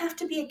doesn't have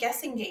to be a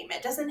guessing game.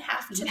 It doesn't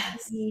have to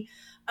be,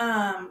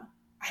 I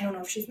don't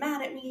know if she's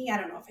mad at me. I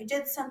don't know if I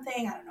did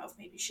something. I don't know if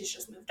maybe she's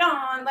just moved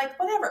on, like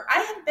whatever. I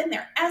have been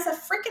there as a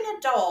freaking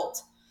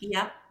adult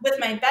with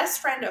my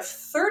best friend of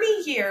 30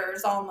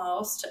 years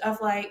almost,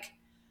 of like,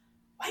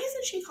 why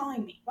isn't she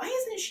calling me? Why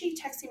isn't she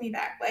texting me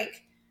back?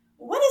 Like,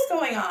 what is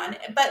going on?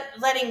 But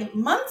letting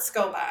months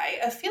go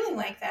by of feeling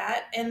like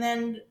that, and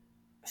then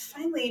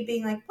finally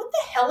being like, what the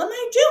hell am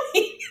I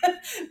doing?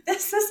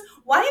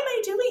 Why am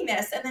I doing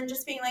this? And then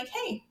just being like,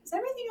 hey, is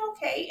everything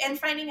okay? And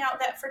finding out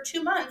that for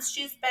 2 months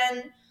she's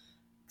been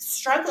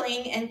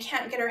struggling and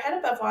can't get her head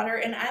above water,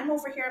 and I'm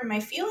over here in my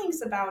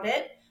feelings about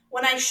it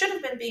when I should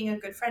have been being a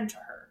good friend to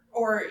her,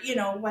 or,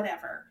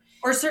 whatever.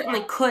 Or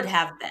certainly could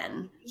have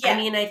been. Yeah. I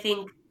mean, I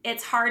think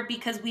it's hard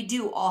because we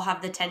do all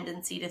have the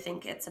tendency to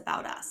think it's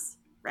about us,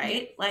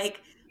 right? Yes.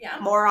 Like,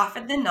 more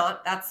often than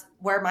not, that's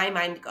where my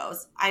mind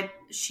goes.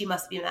 She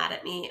must be mad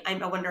at me. I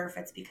wonder if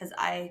it's because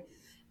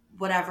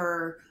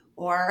whatever,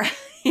 or,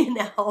 and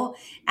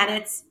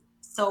it's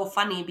so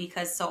funny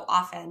because so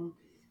often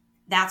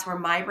that's where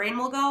my brain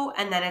will go.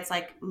 And then it's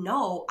like,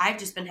 no, I've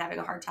just been having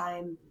a hard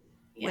time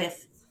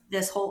with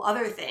this whole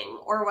other thing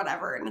or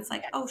whatever. And it's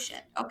like, oh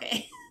shit.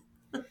 Okay.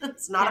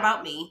 It's not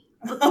about me.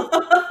 But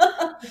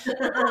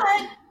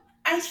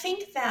I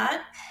think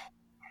that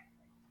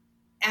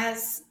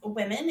as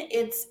women,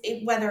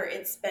 whether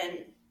it's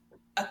been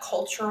a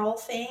cultural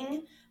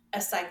thing, a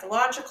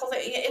psychological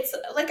thing, it's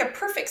like a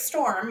perfect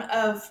storm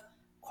of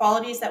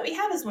qualities that we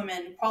have as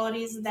women,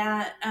 qualities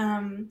that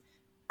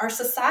are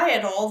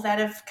societal, that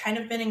have kind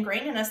of been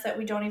ingrained in us that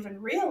we don't even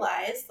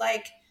realize,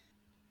 like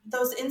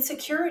those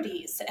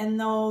insecurities and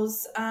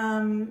those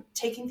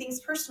taking things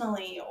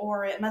personally,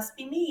 or it must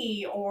be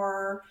me,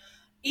 or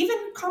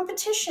even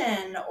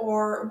competition,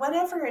 or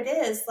whatever it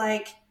is.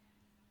 Like,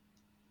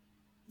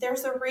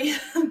 there's a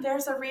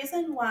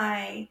reason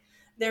why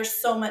there's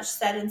so much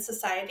said in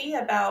society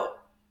about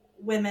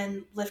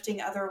women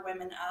lifting other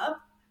women up.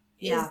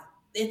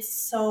 It's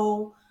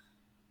so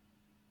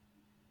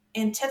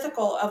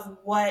antithetical of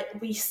what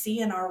we see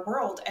in our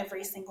world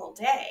every single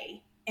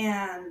day.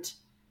 And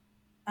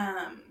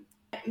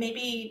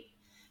maybe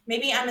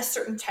I'm a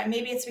certain type.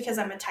 Maybe it's because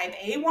I'm a type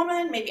A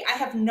woman. Maybe, I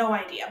have no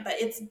idea. But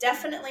it's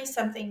definitely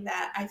something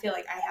that I feel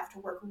like I have to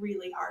work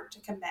really hard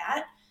to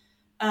combat.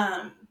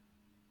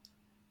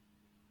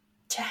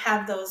 To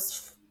have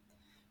those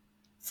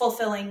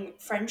fulfilling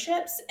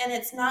friendships. And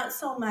it's not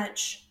so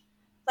much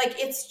like,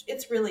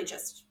 it's really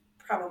just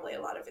probably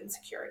a lot of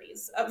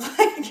insecurities of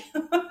like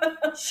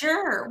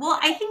Sure. Well,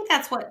 I think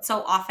that's what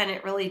so often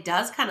it really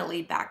does kind of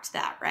lead back to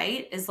that,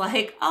 right? Is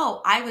like,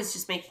 oh, I was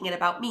just making it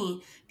about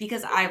me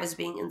because I was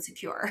being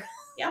insecure.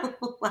 Yeah.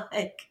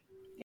 Like,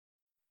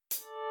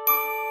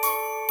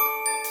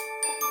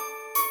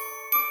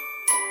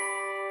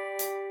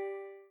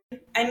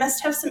 I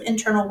must have some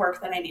internal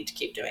work that I need to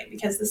keep doing,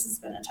 because this has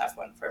been a tough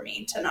one for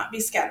me to not be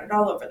scattered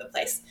all over the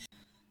place.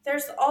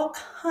 There's all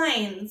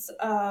kinds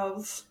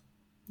of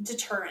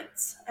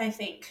deterrents, I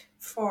think,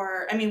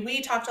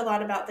 we talked a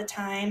lot about the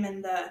time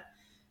and the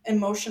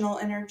emotional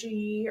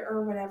energy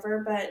or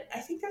whatever, but I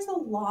think there's a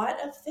lot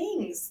of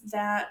things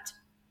that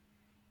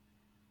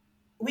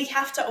we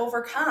have to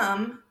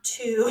overcome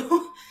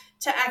to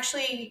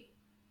actually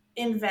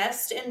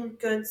invest in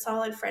good,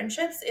 solid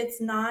friendships. It's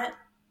not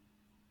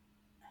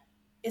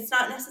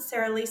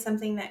necessarily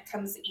something that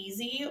comes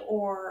easy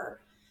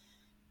or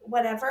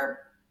whatever.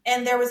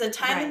 And there was a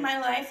time in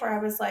my life where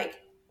I was like,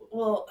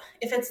 well,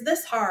 if it's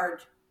this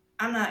hard,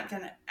 I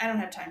don't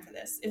have time for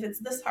this. If it's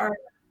this hard.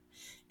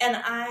 And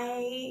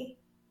I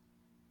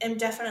am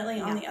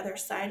definitely on the other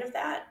side of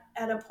that,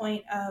 at a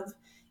point of,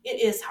 it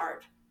is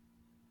hard,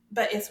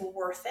 but it's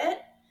worth it.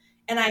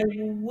 And I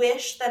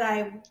wish that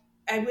I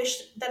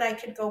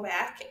could go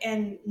back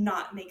and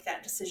not make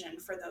that decision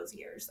for those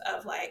years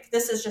of like,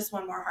 this is just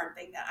one more hard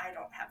thing that I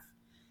don't have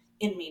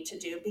in me to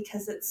do,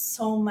 because it's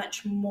so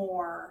much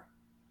more,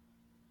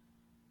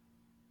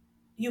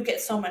 you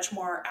get so much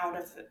more out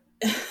of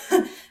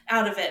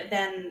it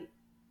than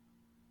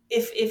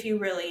if you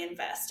really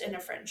invest in a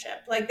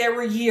friendship. Like, there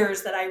were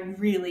years that I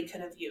really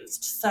could have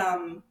used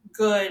some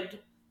good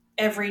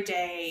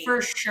everyday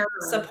for sure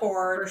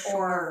support, for sure.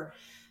 Or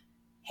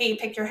hey,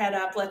 pick your head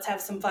up, let's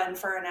have some fun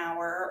for an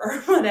hour,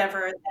 or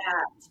whatever.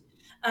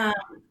 That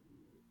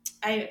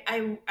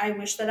I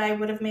wish that I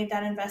would have made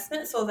that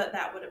investment so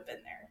that would have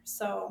been there.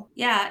 So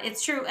yeah,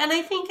 it's true. And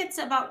I think it's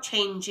about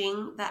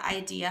changing the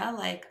idea.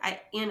 Like,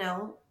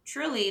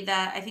 truly,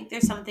 that I think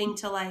there's something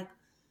to like,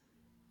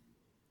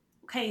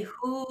 okay,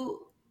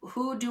 who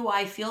do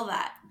I feel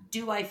that?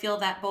 Do I feel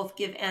that both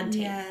give and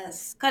take?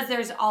 yes, Because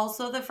there's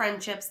also the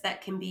friendships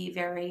that can be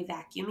very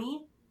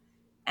vacuumy.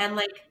 And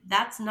like,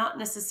 that's not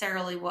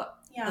necessarily what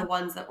the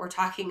ones that we're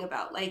talking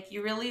about. Like,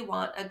 you really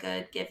want a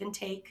good give and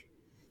take.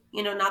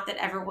 Not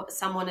that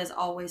someone is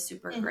always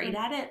super great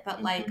at it,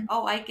 but like,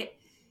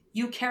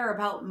 you care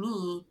about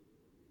me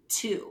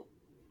too,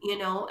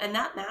 and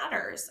that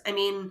matters. I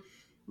mean,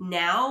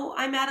 now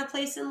I'm at a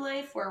place in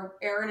life where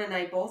Erin and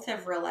I both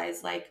have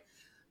realized, like,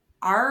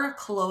 our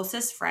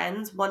closest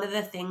friends, one of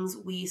the things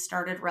we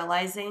started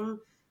realizing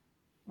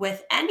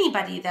with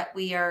anybody that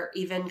we are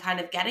even kind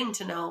of getting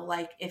to know,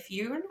 like, if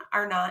you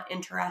are not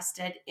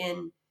interested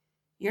in,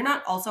 you're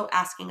not also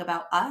asking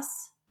about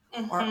us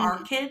or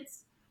our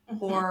kids,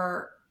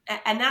 or,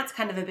 and that's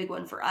kind of a big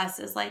one for us,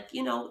 is like,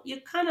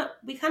 we kind of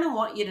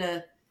want you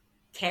to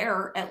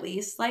care, at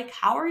least, like,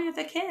 how are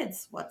the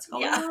kids? What's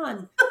going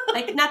on?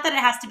 Like, not that it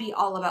has to be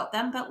all about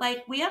them, but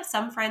like, we have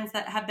some friends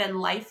that have been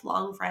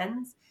lifelong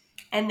friends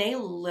and they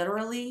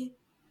literally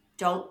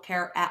don't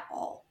care at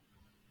all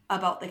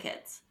about the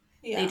kids.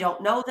 They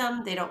don't know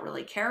them. They don't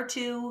really care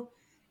to.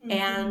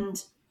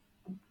 And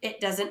it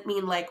doesn't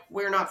mean like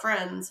we're not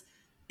friends,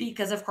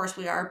 because of course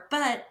we are,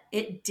 but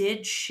it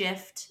did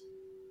shift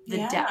the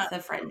depth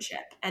of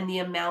friendship and the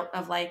amount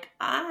of like,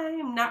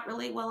 I'm not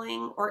really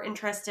willing or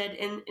interested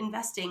in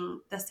investing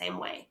the same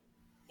way.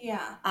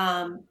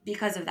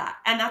 Because of that.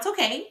 And that's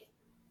okay.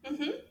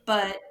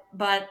 But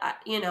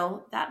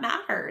that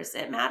matters.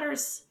 It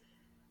matters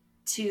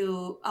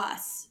to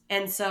us.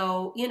 And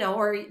so,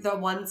 or the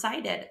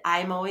one-sided,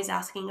 I'm always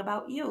asking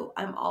about you.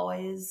 I'm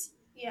always,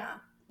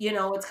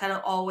 it's kind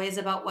of always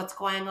about what's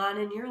going on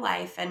in your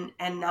life, and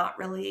not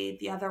really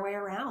the other way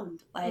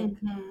around. Like,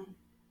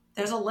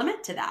 there's a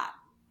limit to that.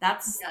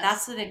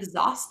 That's an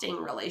exhausting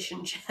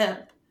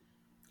relationship.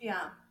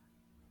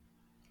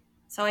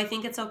 So I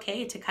think it's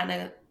okay to kind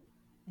of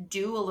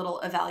do a little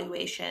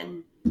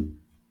evaluation,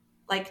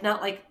 like,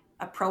 not like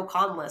a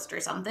pro-con list or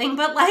something,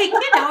 but like,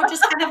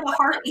 just kind of a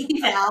heart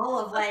eval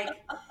of like,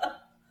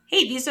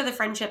 hey, these are the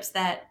friendships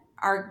that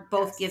are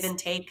both give and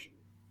take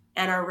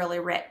and are really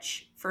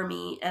rich for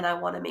me, and I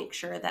want to make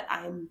sure that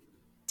I'm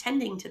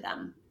tending to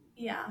them.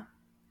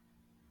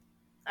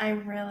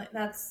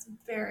 That's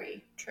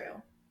very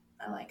true.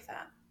 I like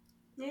that.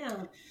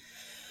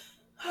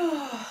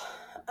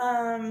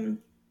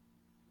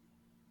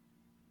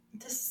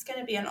 This is going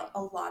to be a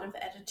lot of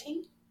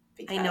editing.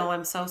 I know,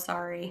 I'm so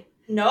sorry.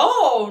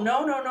 No.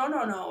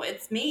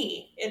 It's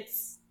me.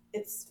 It's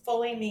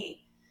fully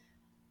me.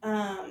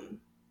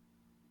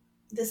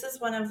 This is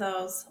one of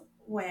those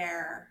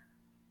where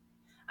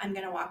I'm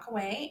going to walk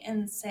away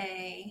and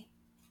say,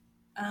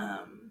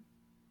 I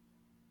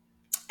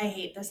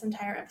hate this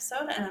entire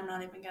episode, and I'm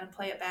not even going to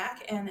play it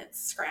back, and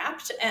it's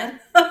scrapped. And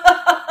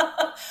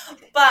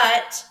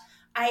but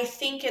I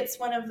think it's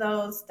one of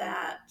those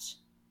that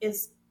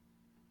is,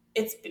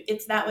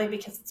 it's that way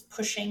because it's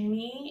pushing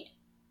me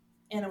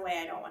in a way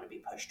I don't want to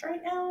be pushed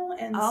right now.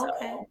 And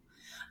so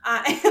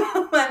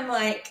I'm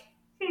like,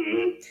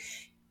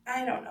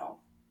 I don't know.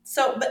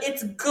 So, but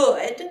it's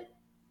good.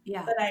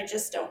 But I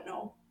just don't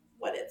know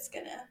what it's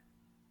gonna.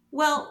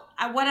 Well,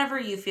 whatever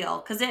you feel,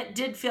 because it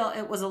did feel,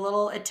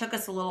 it took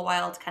us a little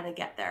while to kind of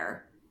get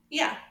there.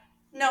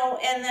 No,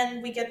 and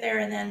then we get there,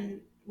 and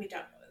then we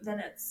don't, then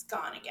it's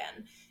gone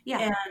again.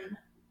 And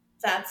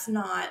that's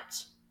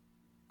not,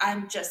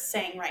 I'm just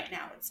saying right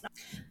now, it's not.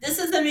 This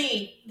is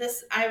me.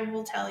 This, I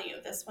will tell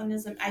you, this one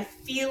isn't. I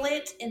feel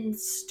it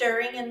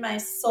stirring in my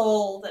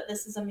soul that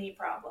this is a me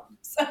problem.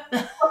 So.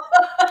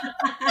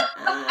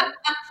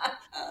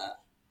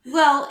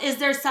 Well, is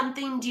there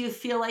something, do you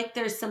feel like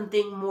there's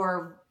something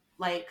more,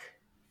 like,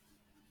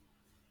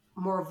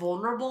 more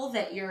vulnerable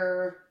that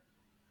you're...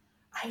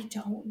 I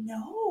don't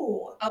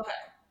know. Okay.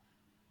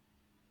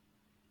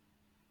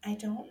 I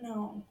don't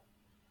know.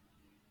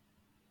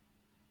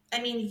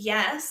 I mean,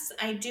 yes,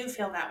 I do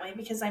feel that way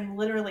because I'm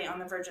literally on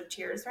the verge of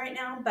tears right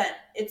now, but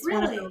it's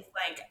one of those,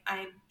 like,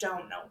 I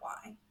don't know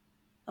why.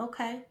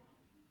 Okay.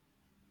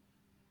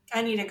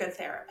 I need a good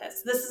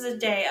therapist. This is a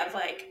day of,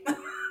 like,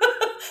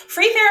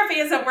 free therapy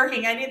isn't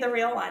working. I need the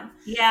real one.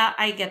 Yeah,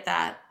 I get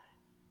that.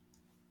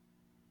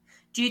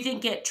 Do you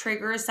think it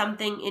triggers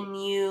something in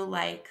you,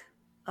 like,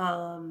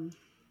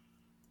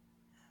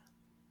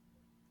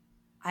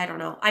 I don't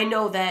know. I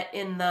know that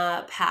in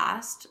the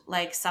past,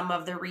 like some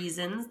of the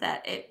reasons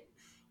that it,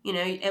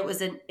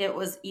 it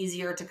was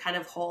easier to kind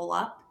of hole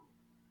up.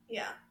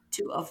 Yeah.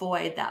 To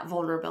avoid that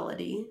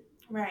vulnerability.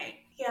 Right.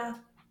 Yeah.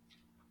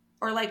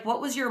 Or like,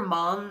 what was your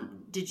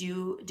mom? Did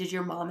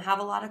your mom have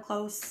a lot of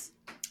close?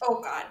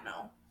 Oh God,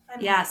 no.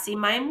 Yeah. See,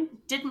 mine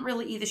didn't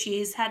really either.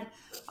 She's had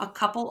a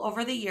couple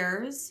over the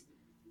years,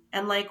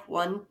 and like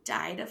one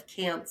died of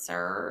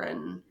cancer,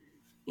 and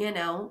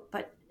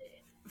but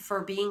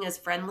for being as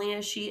friendly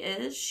as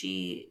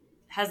she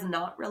has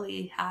not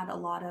really had a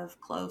lot of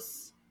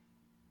close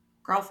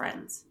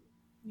girlfriends.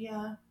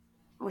 Yeah.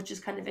 Which is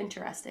kind of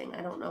interesting.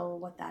 I don't know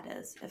what that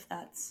is, if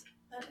that is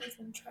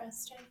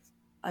interesting.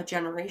 A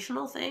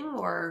generational thing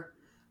or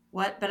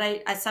what, but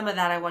I some of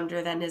that I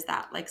wonder then, is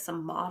that like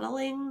some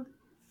modeling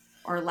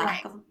or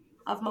lack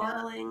of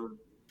modeling?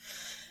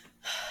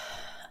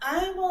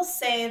 I will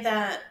say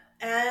that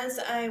as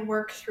I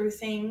work through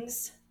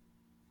things,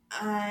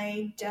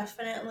 I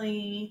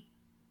definitely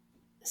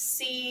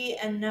see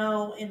and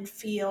know and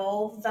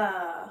feel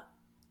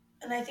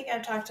and I think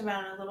I've talked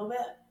about it a little bit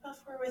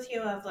before with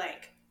you, of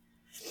like,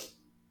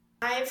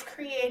 I've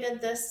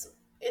created this,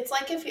 it's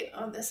like if you,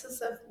 this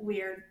is a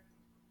weird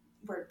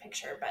word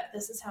picture, but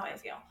this is how I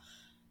feel.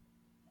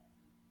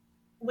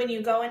 When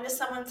you go into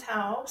someone's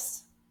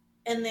house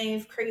and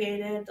they've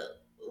created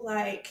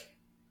like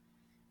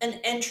an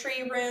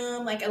entry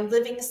room, like a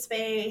living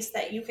space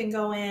that you can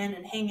go in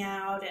and hang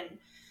out, and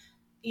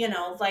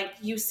like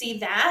you see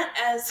that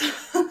as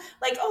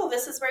like, oh,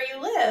 this is where you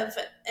live,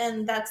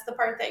 and that's the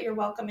part that you're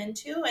welcome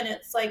into, and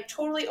it's like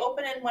totally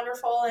open and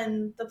wonderful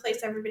and the place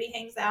everybody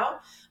hangs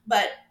out.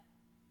 But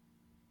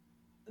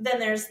then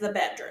there's the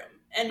bedroom,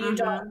 and you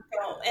don't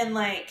go, and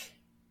like,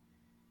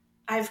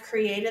 I've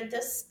created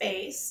this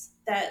space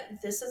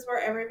that this is where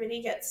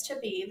everybody gets to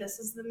be, this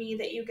is the me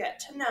that you get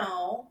to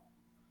know,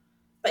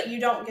 but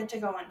you don't get to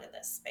go into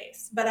this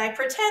space. But I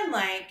pretend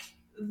like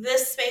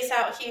this space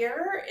out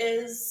here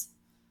is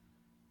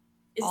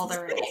all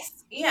there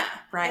is. Yeah.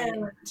 Right.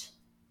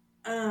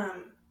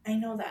 And I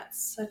know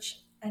that's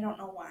I don't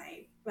know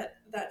why, but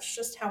that's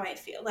just how I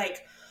feel.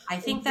 Like, I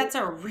think that's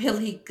a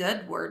really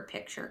good word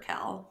picture,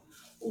 Kel.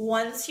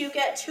 Once you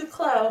get too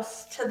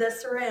close to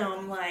this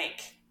room,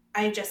 like,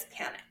 I just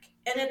panic.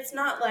 And it's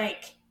not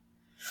like,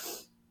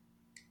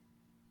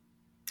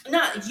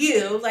 not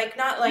you, like,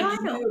 not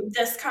like you,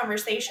 this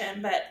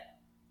conversation, but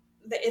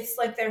it's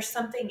like there's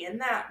something in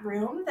that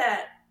room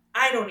that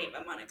I don't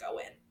even want to go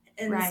in.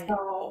 And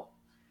so,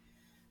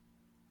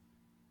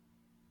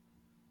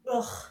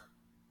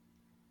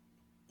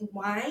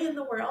 why in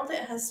the world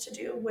it has to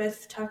do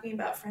with talking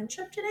about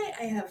friendship today,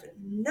 I have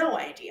no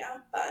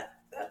idea, but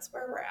that's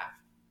where we're at.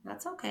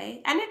 That's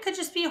okay. And it could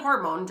just be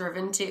hormone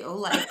driven too.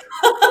 Like,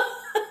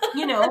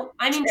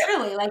 I mean,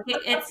 truly, like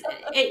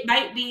it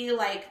might be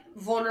like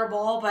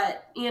vulnerable,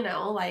 but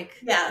like.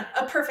 Yeah.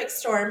 A perfect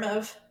storm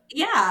of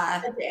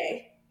a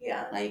day.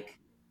 Yeah. Like.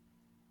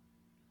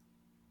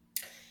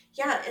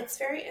 Yeah. It's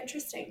very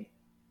interesting,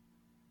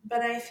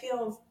 but I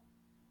feel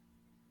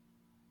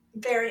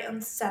very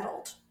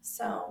unsettled.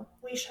 So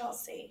we shall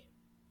see.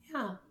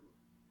 Yeah.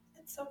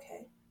 It's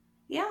okay.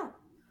 Yeah.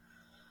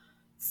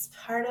 It's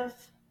part of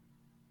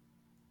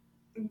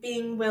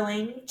being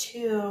willing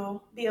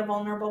to be a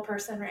vulnerable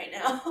person right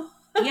now.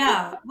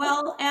 Yeah.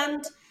 Well,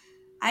 and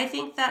I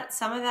think that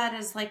some of that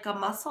is like a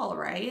muscle,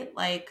 right?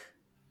 Like,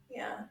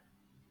 yeah.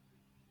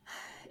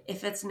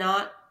 If it's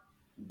not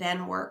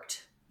been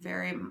worked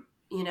very,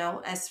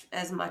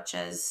 as much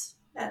as.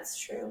 That's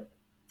true.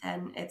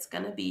 Then it's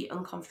going to be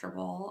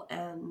uncomfortable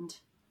and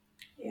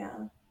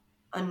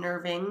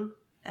unnerving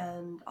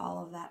and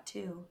all of that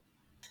too.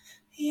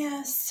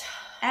 Yes.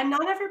 And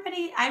not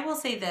everybody, I will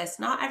say this,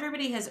 not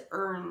everybody has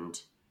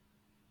earned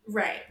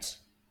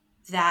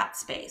that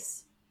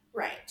space.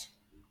 Right.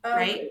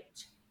 Right?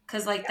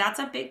 Because like that's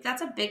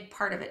a big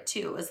part of it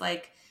too, is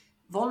like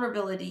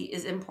vulnerability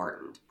is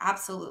important.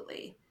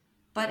 Absolutely.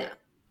 But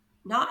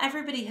not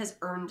everybody has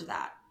earned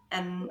that.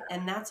 And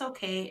that's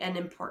okay and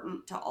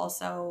important to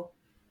also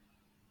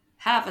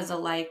have as a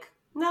like,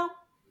 no.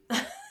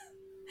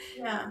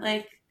 Yeah.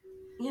 Like,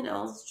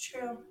 That's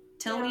true.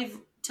 Till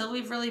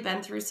we've really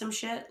been through some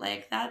shit,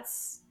 like that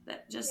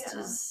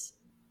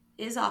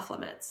is off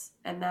limits,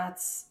 and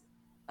that's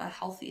a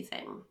healthy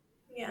thing.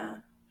 Yeah.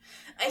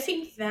 I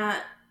think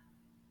that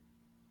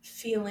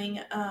feeling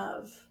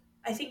of,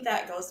 I think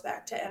that goes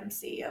back to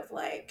MC of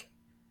like,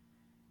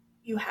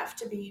 you have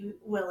to be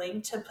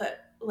willing to put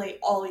like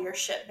all your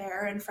shit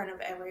bare in front of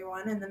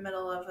everyone in the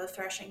middle of a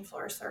threshing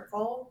floor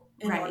circle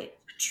in order to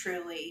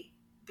truly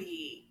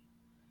be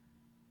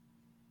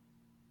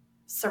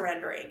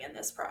surrendering in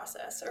this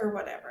process or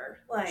whatever.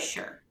 Like,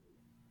 sure.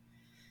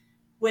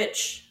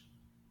 Which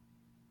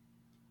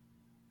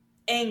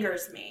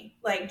angers me,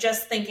 like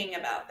just thinking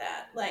about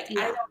that. Like,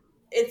 yeah.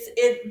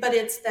 But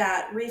it's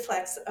that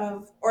reflex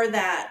of, or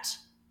that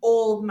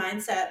old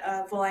mindset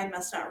of, well, I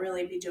must not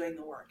really be doing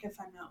the work if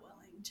I'm not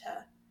willing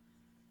to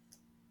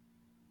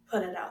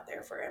put it out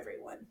there for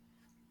everyone.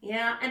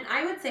 Yeah, and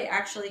I would say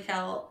actually,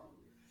 Kel,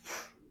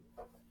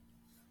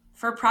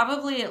 for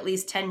probably at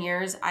least 10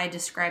 years, I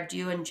described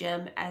you and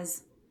Jim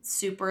as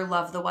super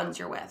love the ones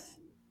you're with.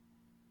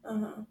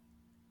 Uh-huh.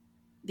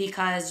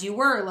 Because you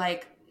were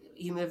like,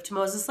 you moved to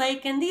Moses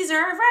Lake and these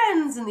are our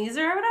friends and these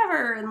are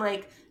whatever. And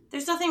like,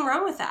 there's nothing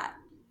wrong with that.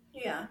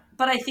 Yeah.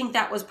 But I think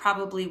that was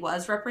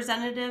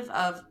representative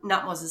of,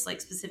 not Moses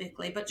Lake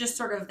specifically, but just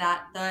sort of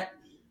that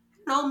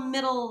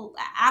middle,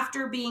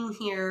 after being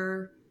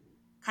here,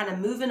 kind of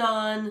moving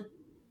on,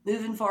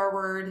 moving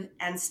forward,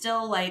 and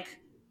still like,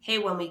 hey,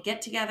 when we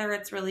get together,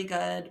 it's really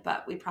good,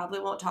 but we probably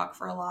won't talk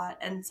for a lot.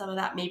 And some of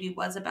that maybe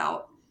was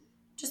about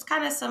just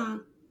kind of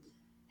some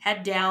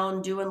head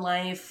down, doing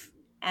life,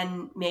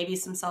 and maybe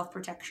some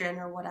self-protection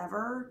or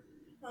whatever.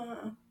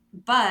 Uh-huh.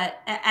 But,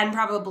 and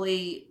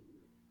probably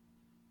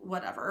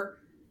whatever.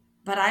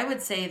 But I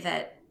would say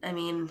that, I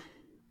mean,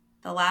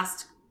 the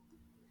last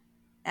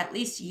at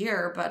least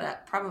year,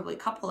 but probably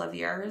couple of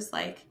years,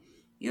 like,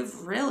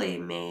 you've really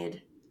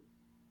made,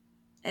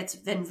 it's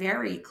been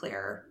very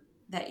clear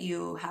that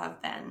you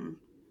have been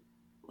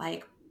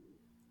like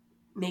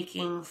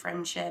making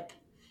friendship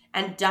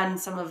and done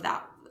some of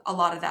that, a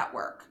lot of that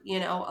work, you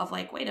know, of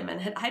like, wait a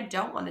minute, I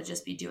don't want to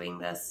just be doing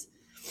this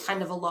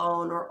kind of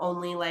alone or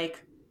only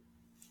like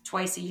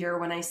twice a year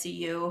when I see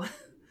you,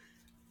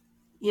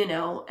 you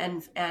know,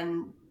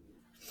 and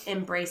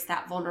embrace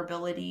that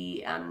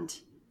vulnerability and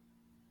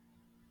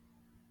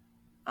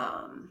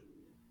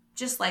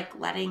just like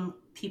letting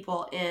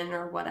people in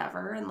or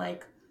whatever, and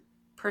like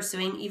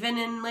pursuing even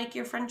in like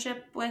your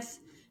friendship with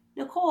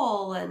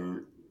Nicole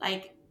and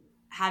like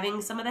having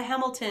some of the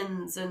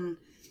Hamiltons and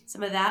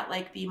some of that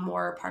like be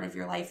more part of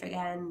your life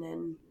again.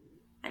 And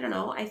I don't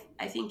know,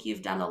 I think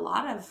you've done a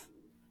lot of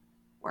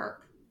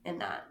work in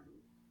that.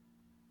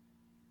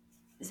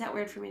 Is that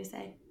weird for me to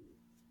say?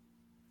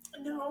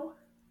 No,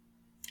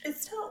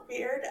 it's not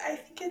weird. I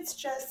think it's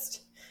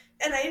just,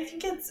 and I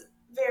think it's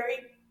very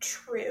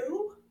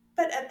true,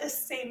 but at the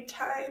same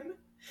time,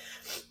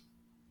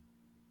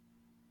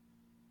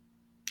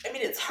 I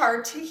mean, it's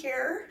hard to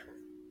hear,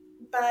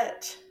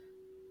 but,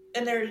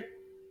 and there's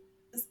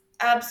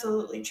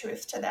absolutely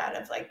truth to that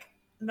of like,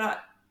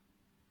 not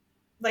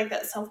like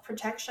that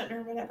self-protection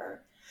or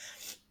whatever.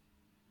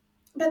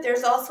 But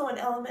there's also an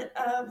element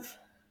of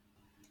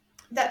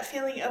that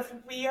feeling of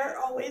we are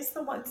always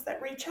the ones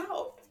that reach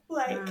out.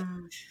 Like,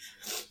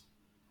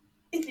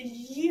 in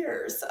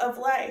years of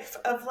life,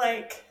 of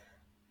like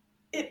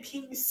it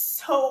being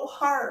so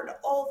hard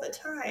all the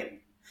time.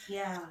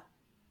 Yeah.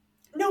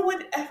 No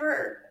one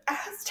ever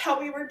asked how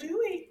we were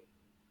doing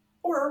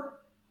or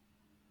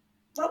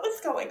what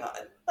was going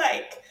on.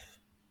 Like,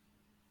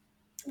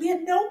 we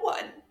had no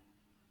one.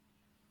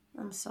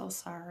 I'm so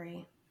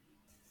sorry.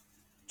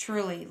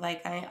 Truly,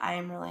 like I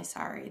am really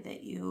sorry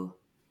that you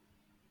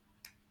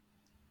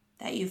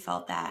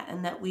felt that,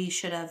 and that we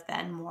should have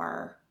been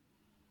more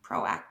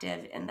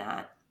proactive in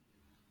that.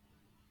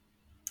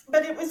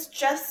 But it was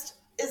just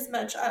as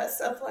much us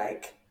of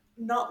like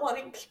not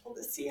wanting people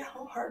to see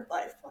how hard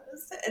life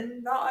was,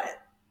 and not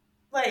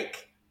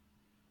like,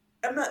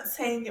 I'm not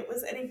saying it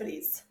was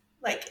anybody's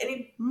like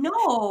any.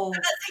 No,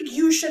 I'm not saying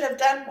you should have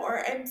done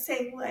more. I'm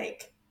saying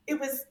like it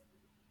was,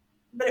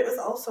 but it was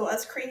also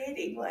us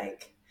creating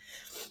like,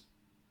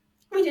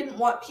 we didn't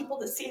want people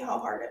to see how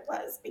hard it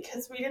was,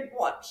 because we didn't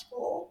want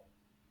people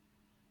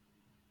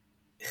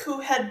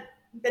who had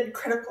been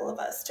critical of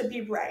us to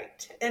be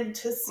right and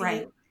to see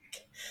right.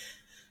 like,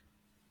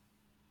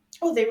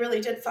 oh, they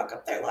really did fuck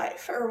up their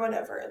life or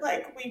whatever.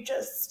 Like, we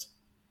just,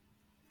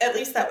 at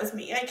least that was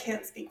me. I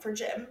can't speak for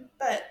Jim,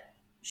 but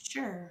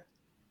Sure.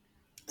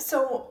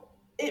 so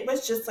it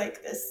was just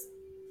like this,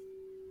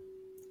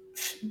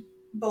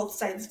 both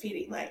sides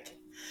feeding, like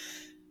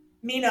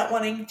me not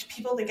wanting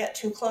people to get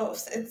too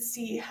close and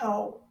see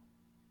how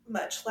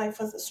much life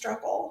was a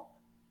struggle,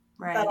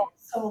 Right. but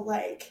also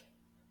like,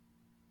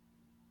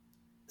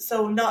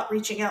 so not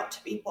reaching out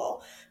to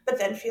people, but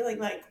then feeling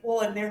like, well,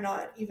 and they're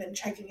not even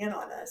checking in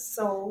on us,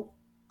 so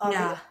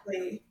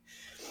obviously.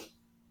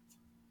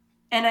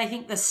 And I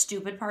think the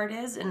stupid part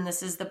is, and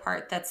this is the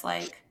part that's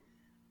like,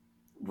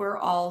 we're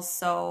all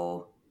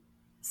so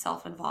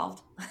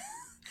self-involved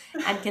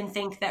and can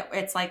think that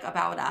it's like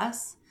about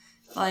us,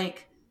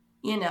 like,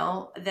 you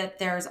know, that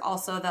there's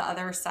also the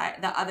other side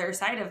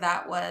of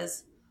that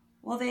was,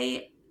 well,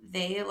 they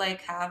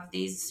like have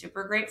these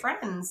super great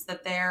friends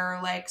that they're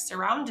like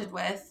surrounded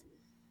with,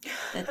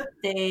 that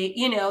they,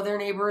 you know, their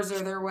neighbors or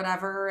their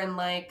whatever, and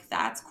like,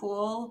 that's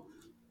cool,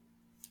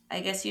 I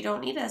guess you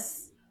don't need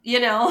us, you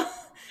know.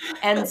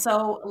 And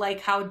so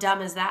like, how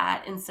dumb is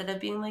that? Instead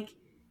of being like,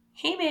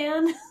 hey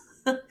man,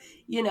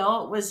 you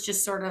know, it was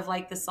just sort of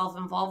like the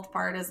self-involved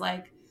part is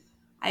like,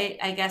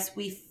 I guess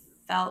we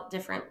felt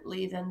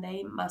differently than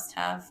they must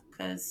have,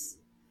 because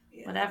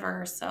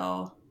whatever.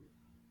 So,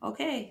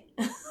 okay.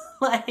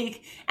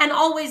 Like, and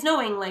always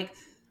knowing like,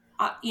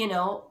 you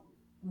know,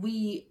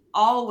 we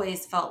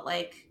always felt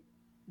like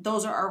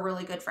those are our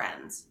really good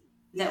friends,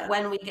 that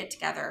when we get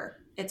together,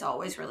 it's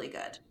always really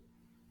good.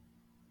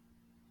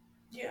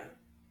 Yeah.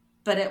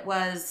 but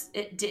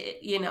it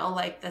did,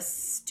 like the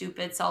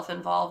stupid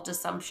self-involved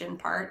assumption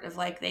part of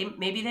like,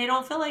 maybe they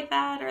don't feel like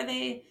that, or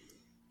they,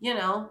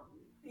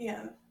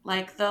 Yeah.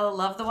 like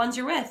love the ones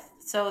you're with.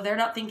 So they're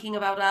not thinking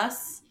about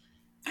us,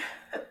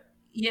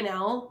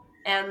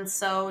 and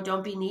so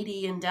don't be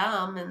needy and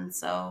dumb. And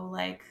so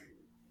like,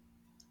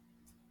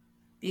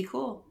 be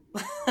cool.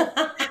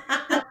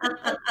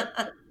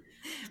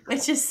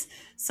 Which is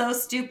so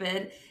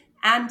stupid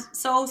and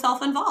so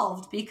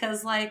self-involved,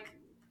 because like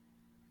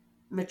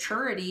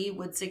maturity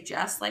would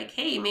suggest like,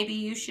 hey, maybe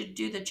you should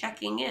do the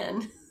checking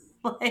in.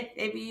 Like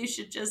maybe you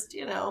should just,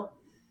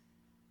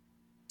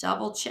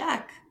 double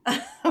check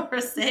or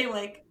say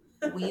like,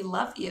 we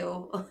love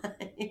you.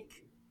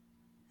 Like,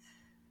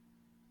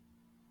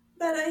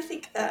 But I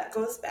think that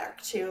goes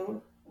back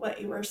to what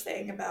you were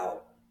saying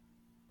about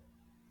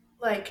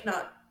like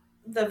not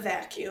the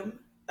vacuum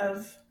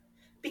of,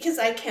 because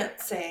I can't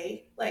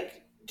say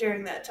like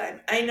during that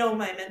time, I know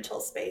my mental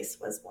space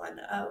was one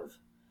of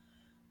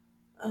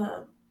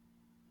um,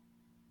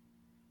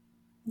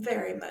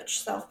 very much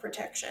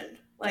self-protection.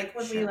 Like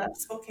when we left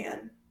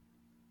Spokane,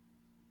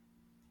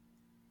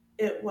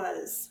 it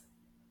was,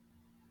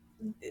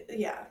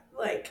 yeah,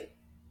 like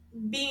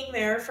being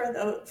there for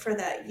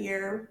that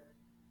year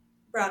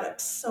brought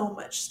up so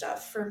much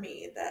stuff for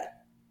me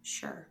that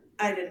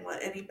I didn't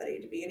want anybody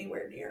to be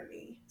anywhere near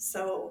me.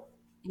 So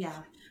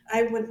yeah,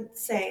 I wouldn't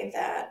say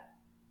that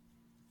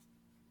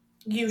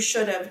you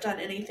should have done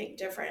anything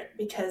different,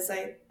 because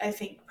I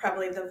think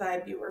probably the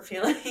vibe you were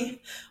feeling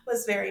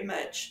was very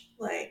much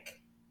like,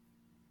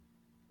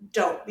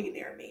 don't be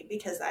near me,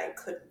 because I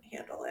couldn't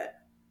handle it.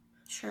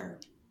 Sure.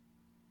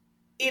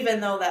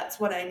 Even though that's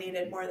what I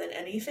needed more than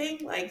anything,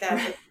 like that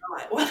was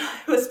not what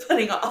I was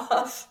putting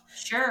off.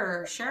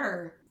 Sure.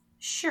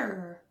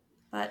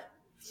 But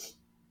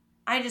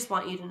I just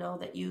want you to know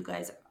that you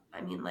guys, I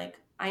mean, like,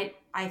 I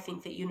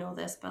think that you know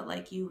this, but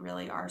like, you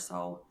really are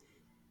so,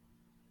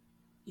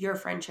 your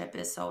friendship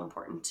is so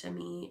important to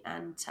me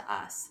and to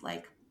us.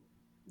 Like,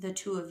 the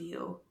two of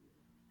you,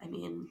 I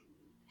mean,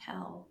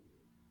 hell.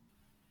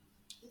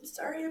 I'm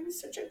sorry, I'm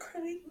such a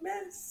crying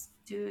mess.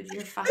 Dude,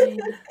 you're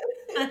fine.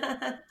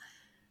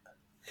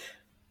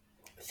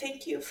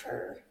 Thank you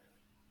for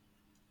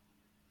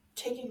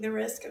taking the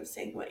risk of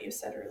saying what you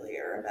said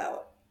earlier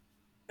about,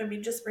 I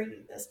mean, just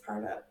bringing this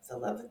part up, the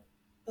love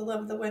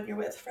the when you're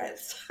with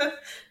friends.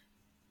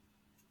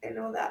 I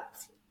know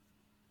that's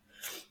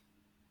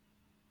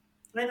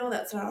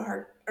not a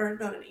hard or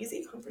not an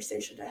easy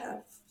conversation to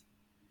have.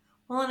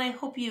 Well, and I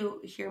hope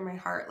you hear my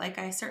heart. Like,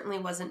 I certainly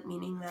wasn't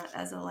meaning that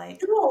as a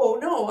like.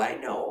 No, I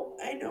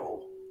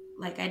know.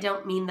 Like, I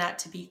don't mean that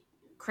to be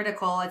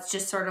critical. It's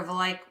just sort of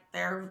like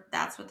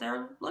that's what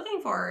they're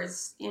looking for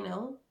is, Yeah.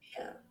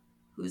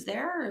 Who's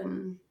there.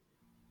 And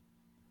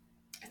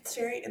it's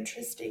very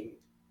interesting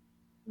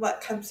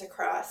what comes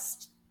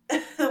across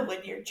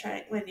when you're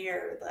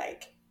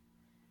like,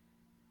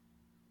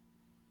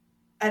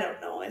 I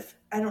don't know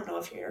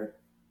if you're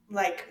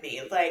like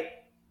me.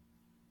 Like,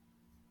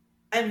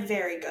 I'm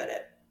very good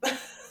at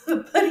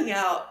putting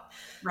out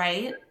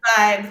right the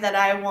vibe that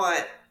I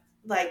want.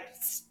 Like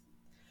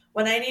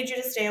when I need you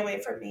to stay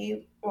away from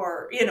me,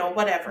 or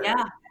whatever.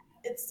 Yeah.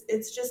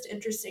 It's just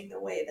interesting the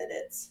way that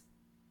it's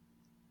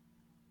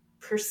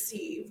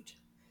perceived.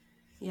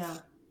 Yeah.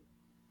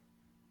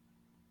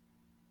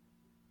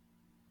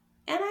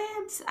 And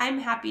I'm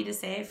happy to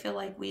say, I feel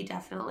like we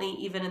definitely,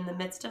 even in the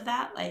midst of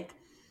that, like,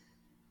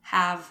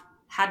 have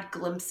had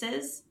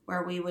glimpses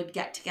where we would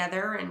get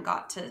together and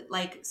got to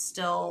like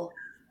still,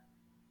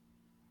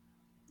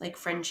 like,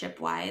 friendship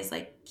wise,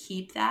 like,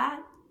 keep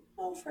that.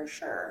 Oh, for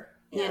sure.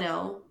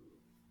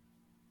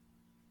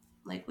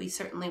 Like, we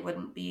certainly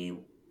wouldn't be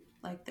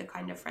like the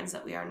kind of friends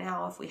that we are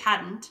now if we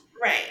hadn't.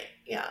 Right.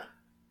 Yeah.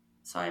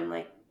 So I'm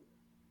like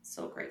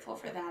so grateful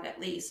for that, at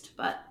least.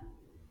 But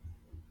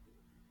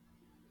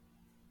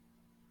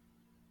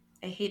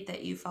I hate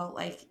that you felt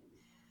like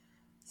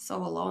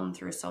so alone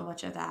through so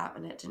much of that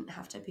when it didn't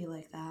have to be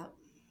like that.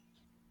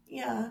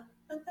 Yeah,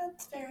 but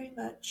that's very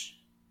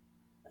much,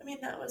 I mean,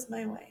 that was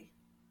my way.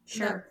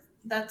 Sure.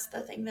 That's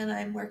the thing that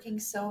I'm working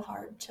so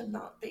hard to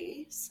not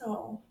be.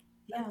 So,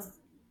 yeah.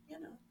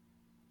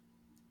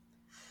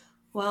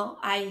 Well,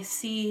 I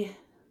see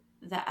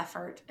the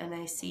effort and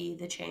I see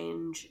the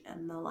change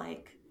and the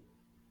like.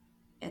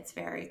 It's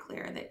very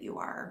clear that you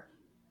are.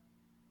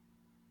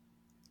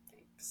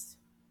 Thanks.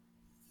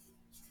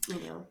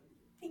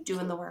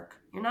 Doing the work.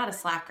 You're not a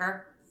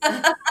slacker.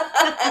 Not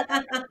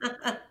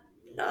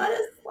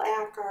a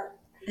slacker.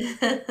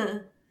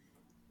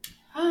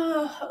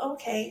 Oh,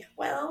 okay.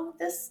 Well,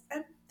 this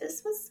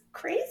was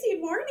crazy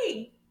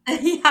morning.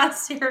 Yeah,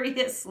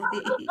 seriously.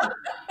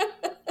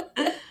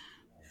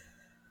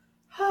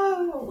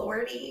 Oh,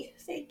 Lordy.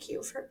 Thank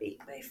you for being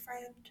my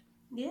friend.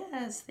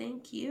 Yes,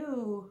 thank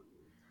you.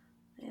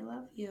 I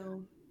love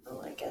you. Oh,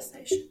 I guess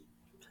I should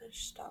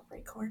stop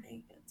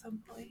recording at some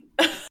point.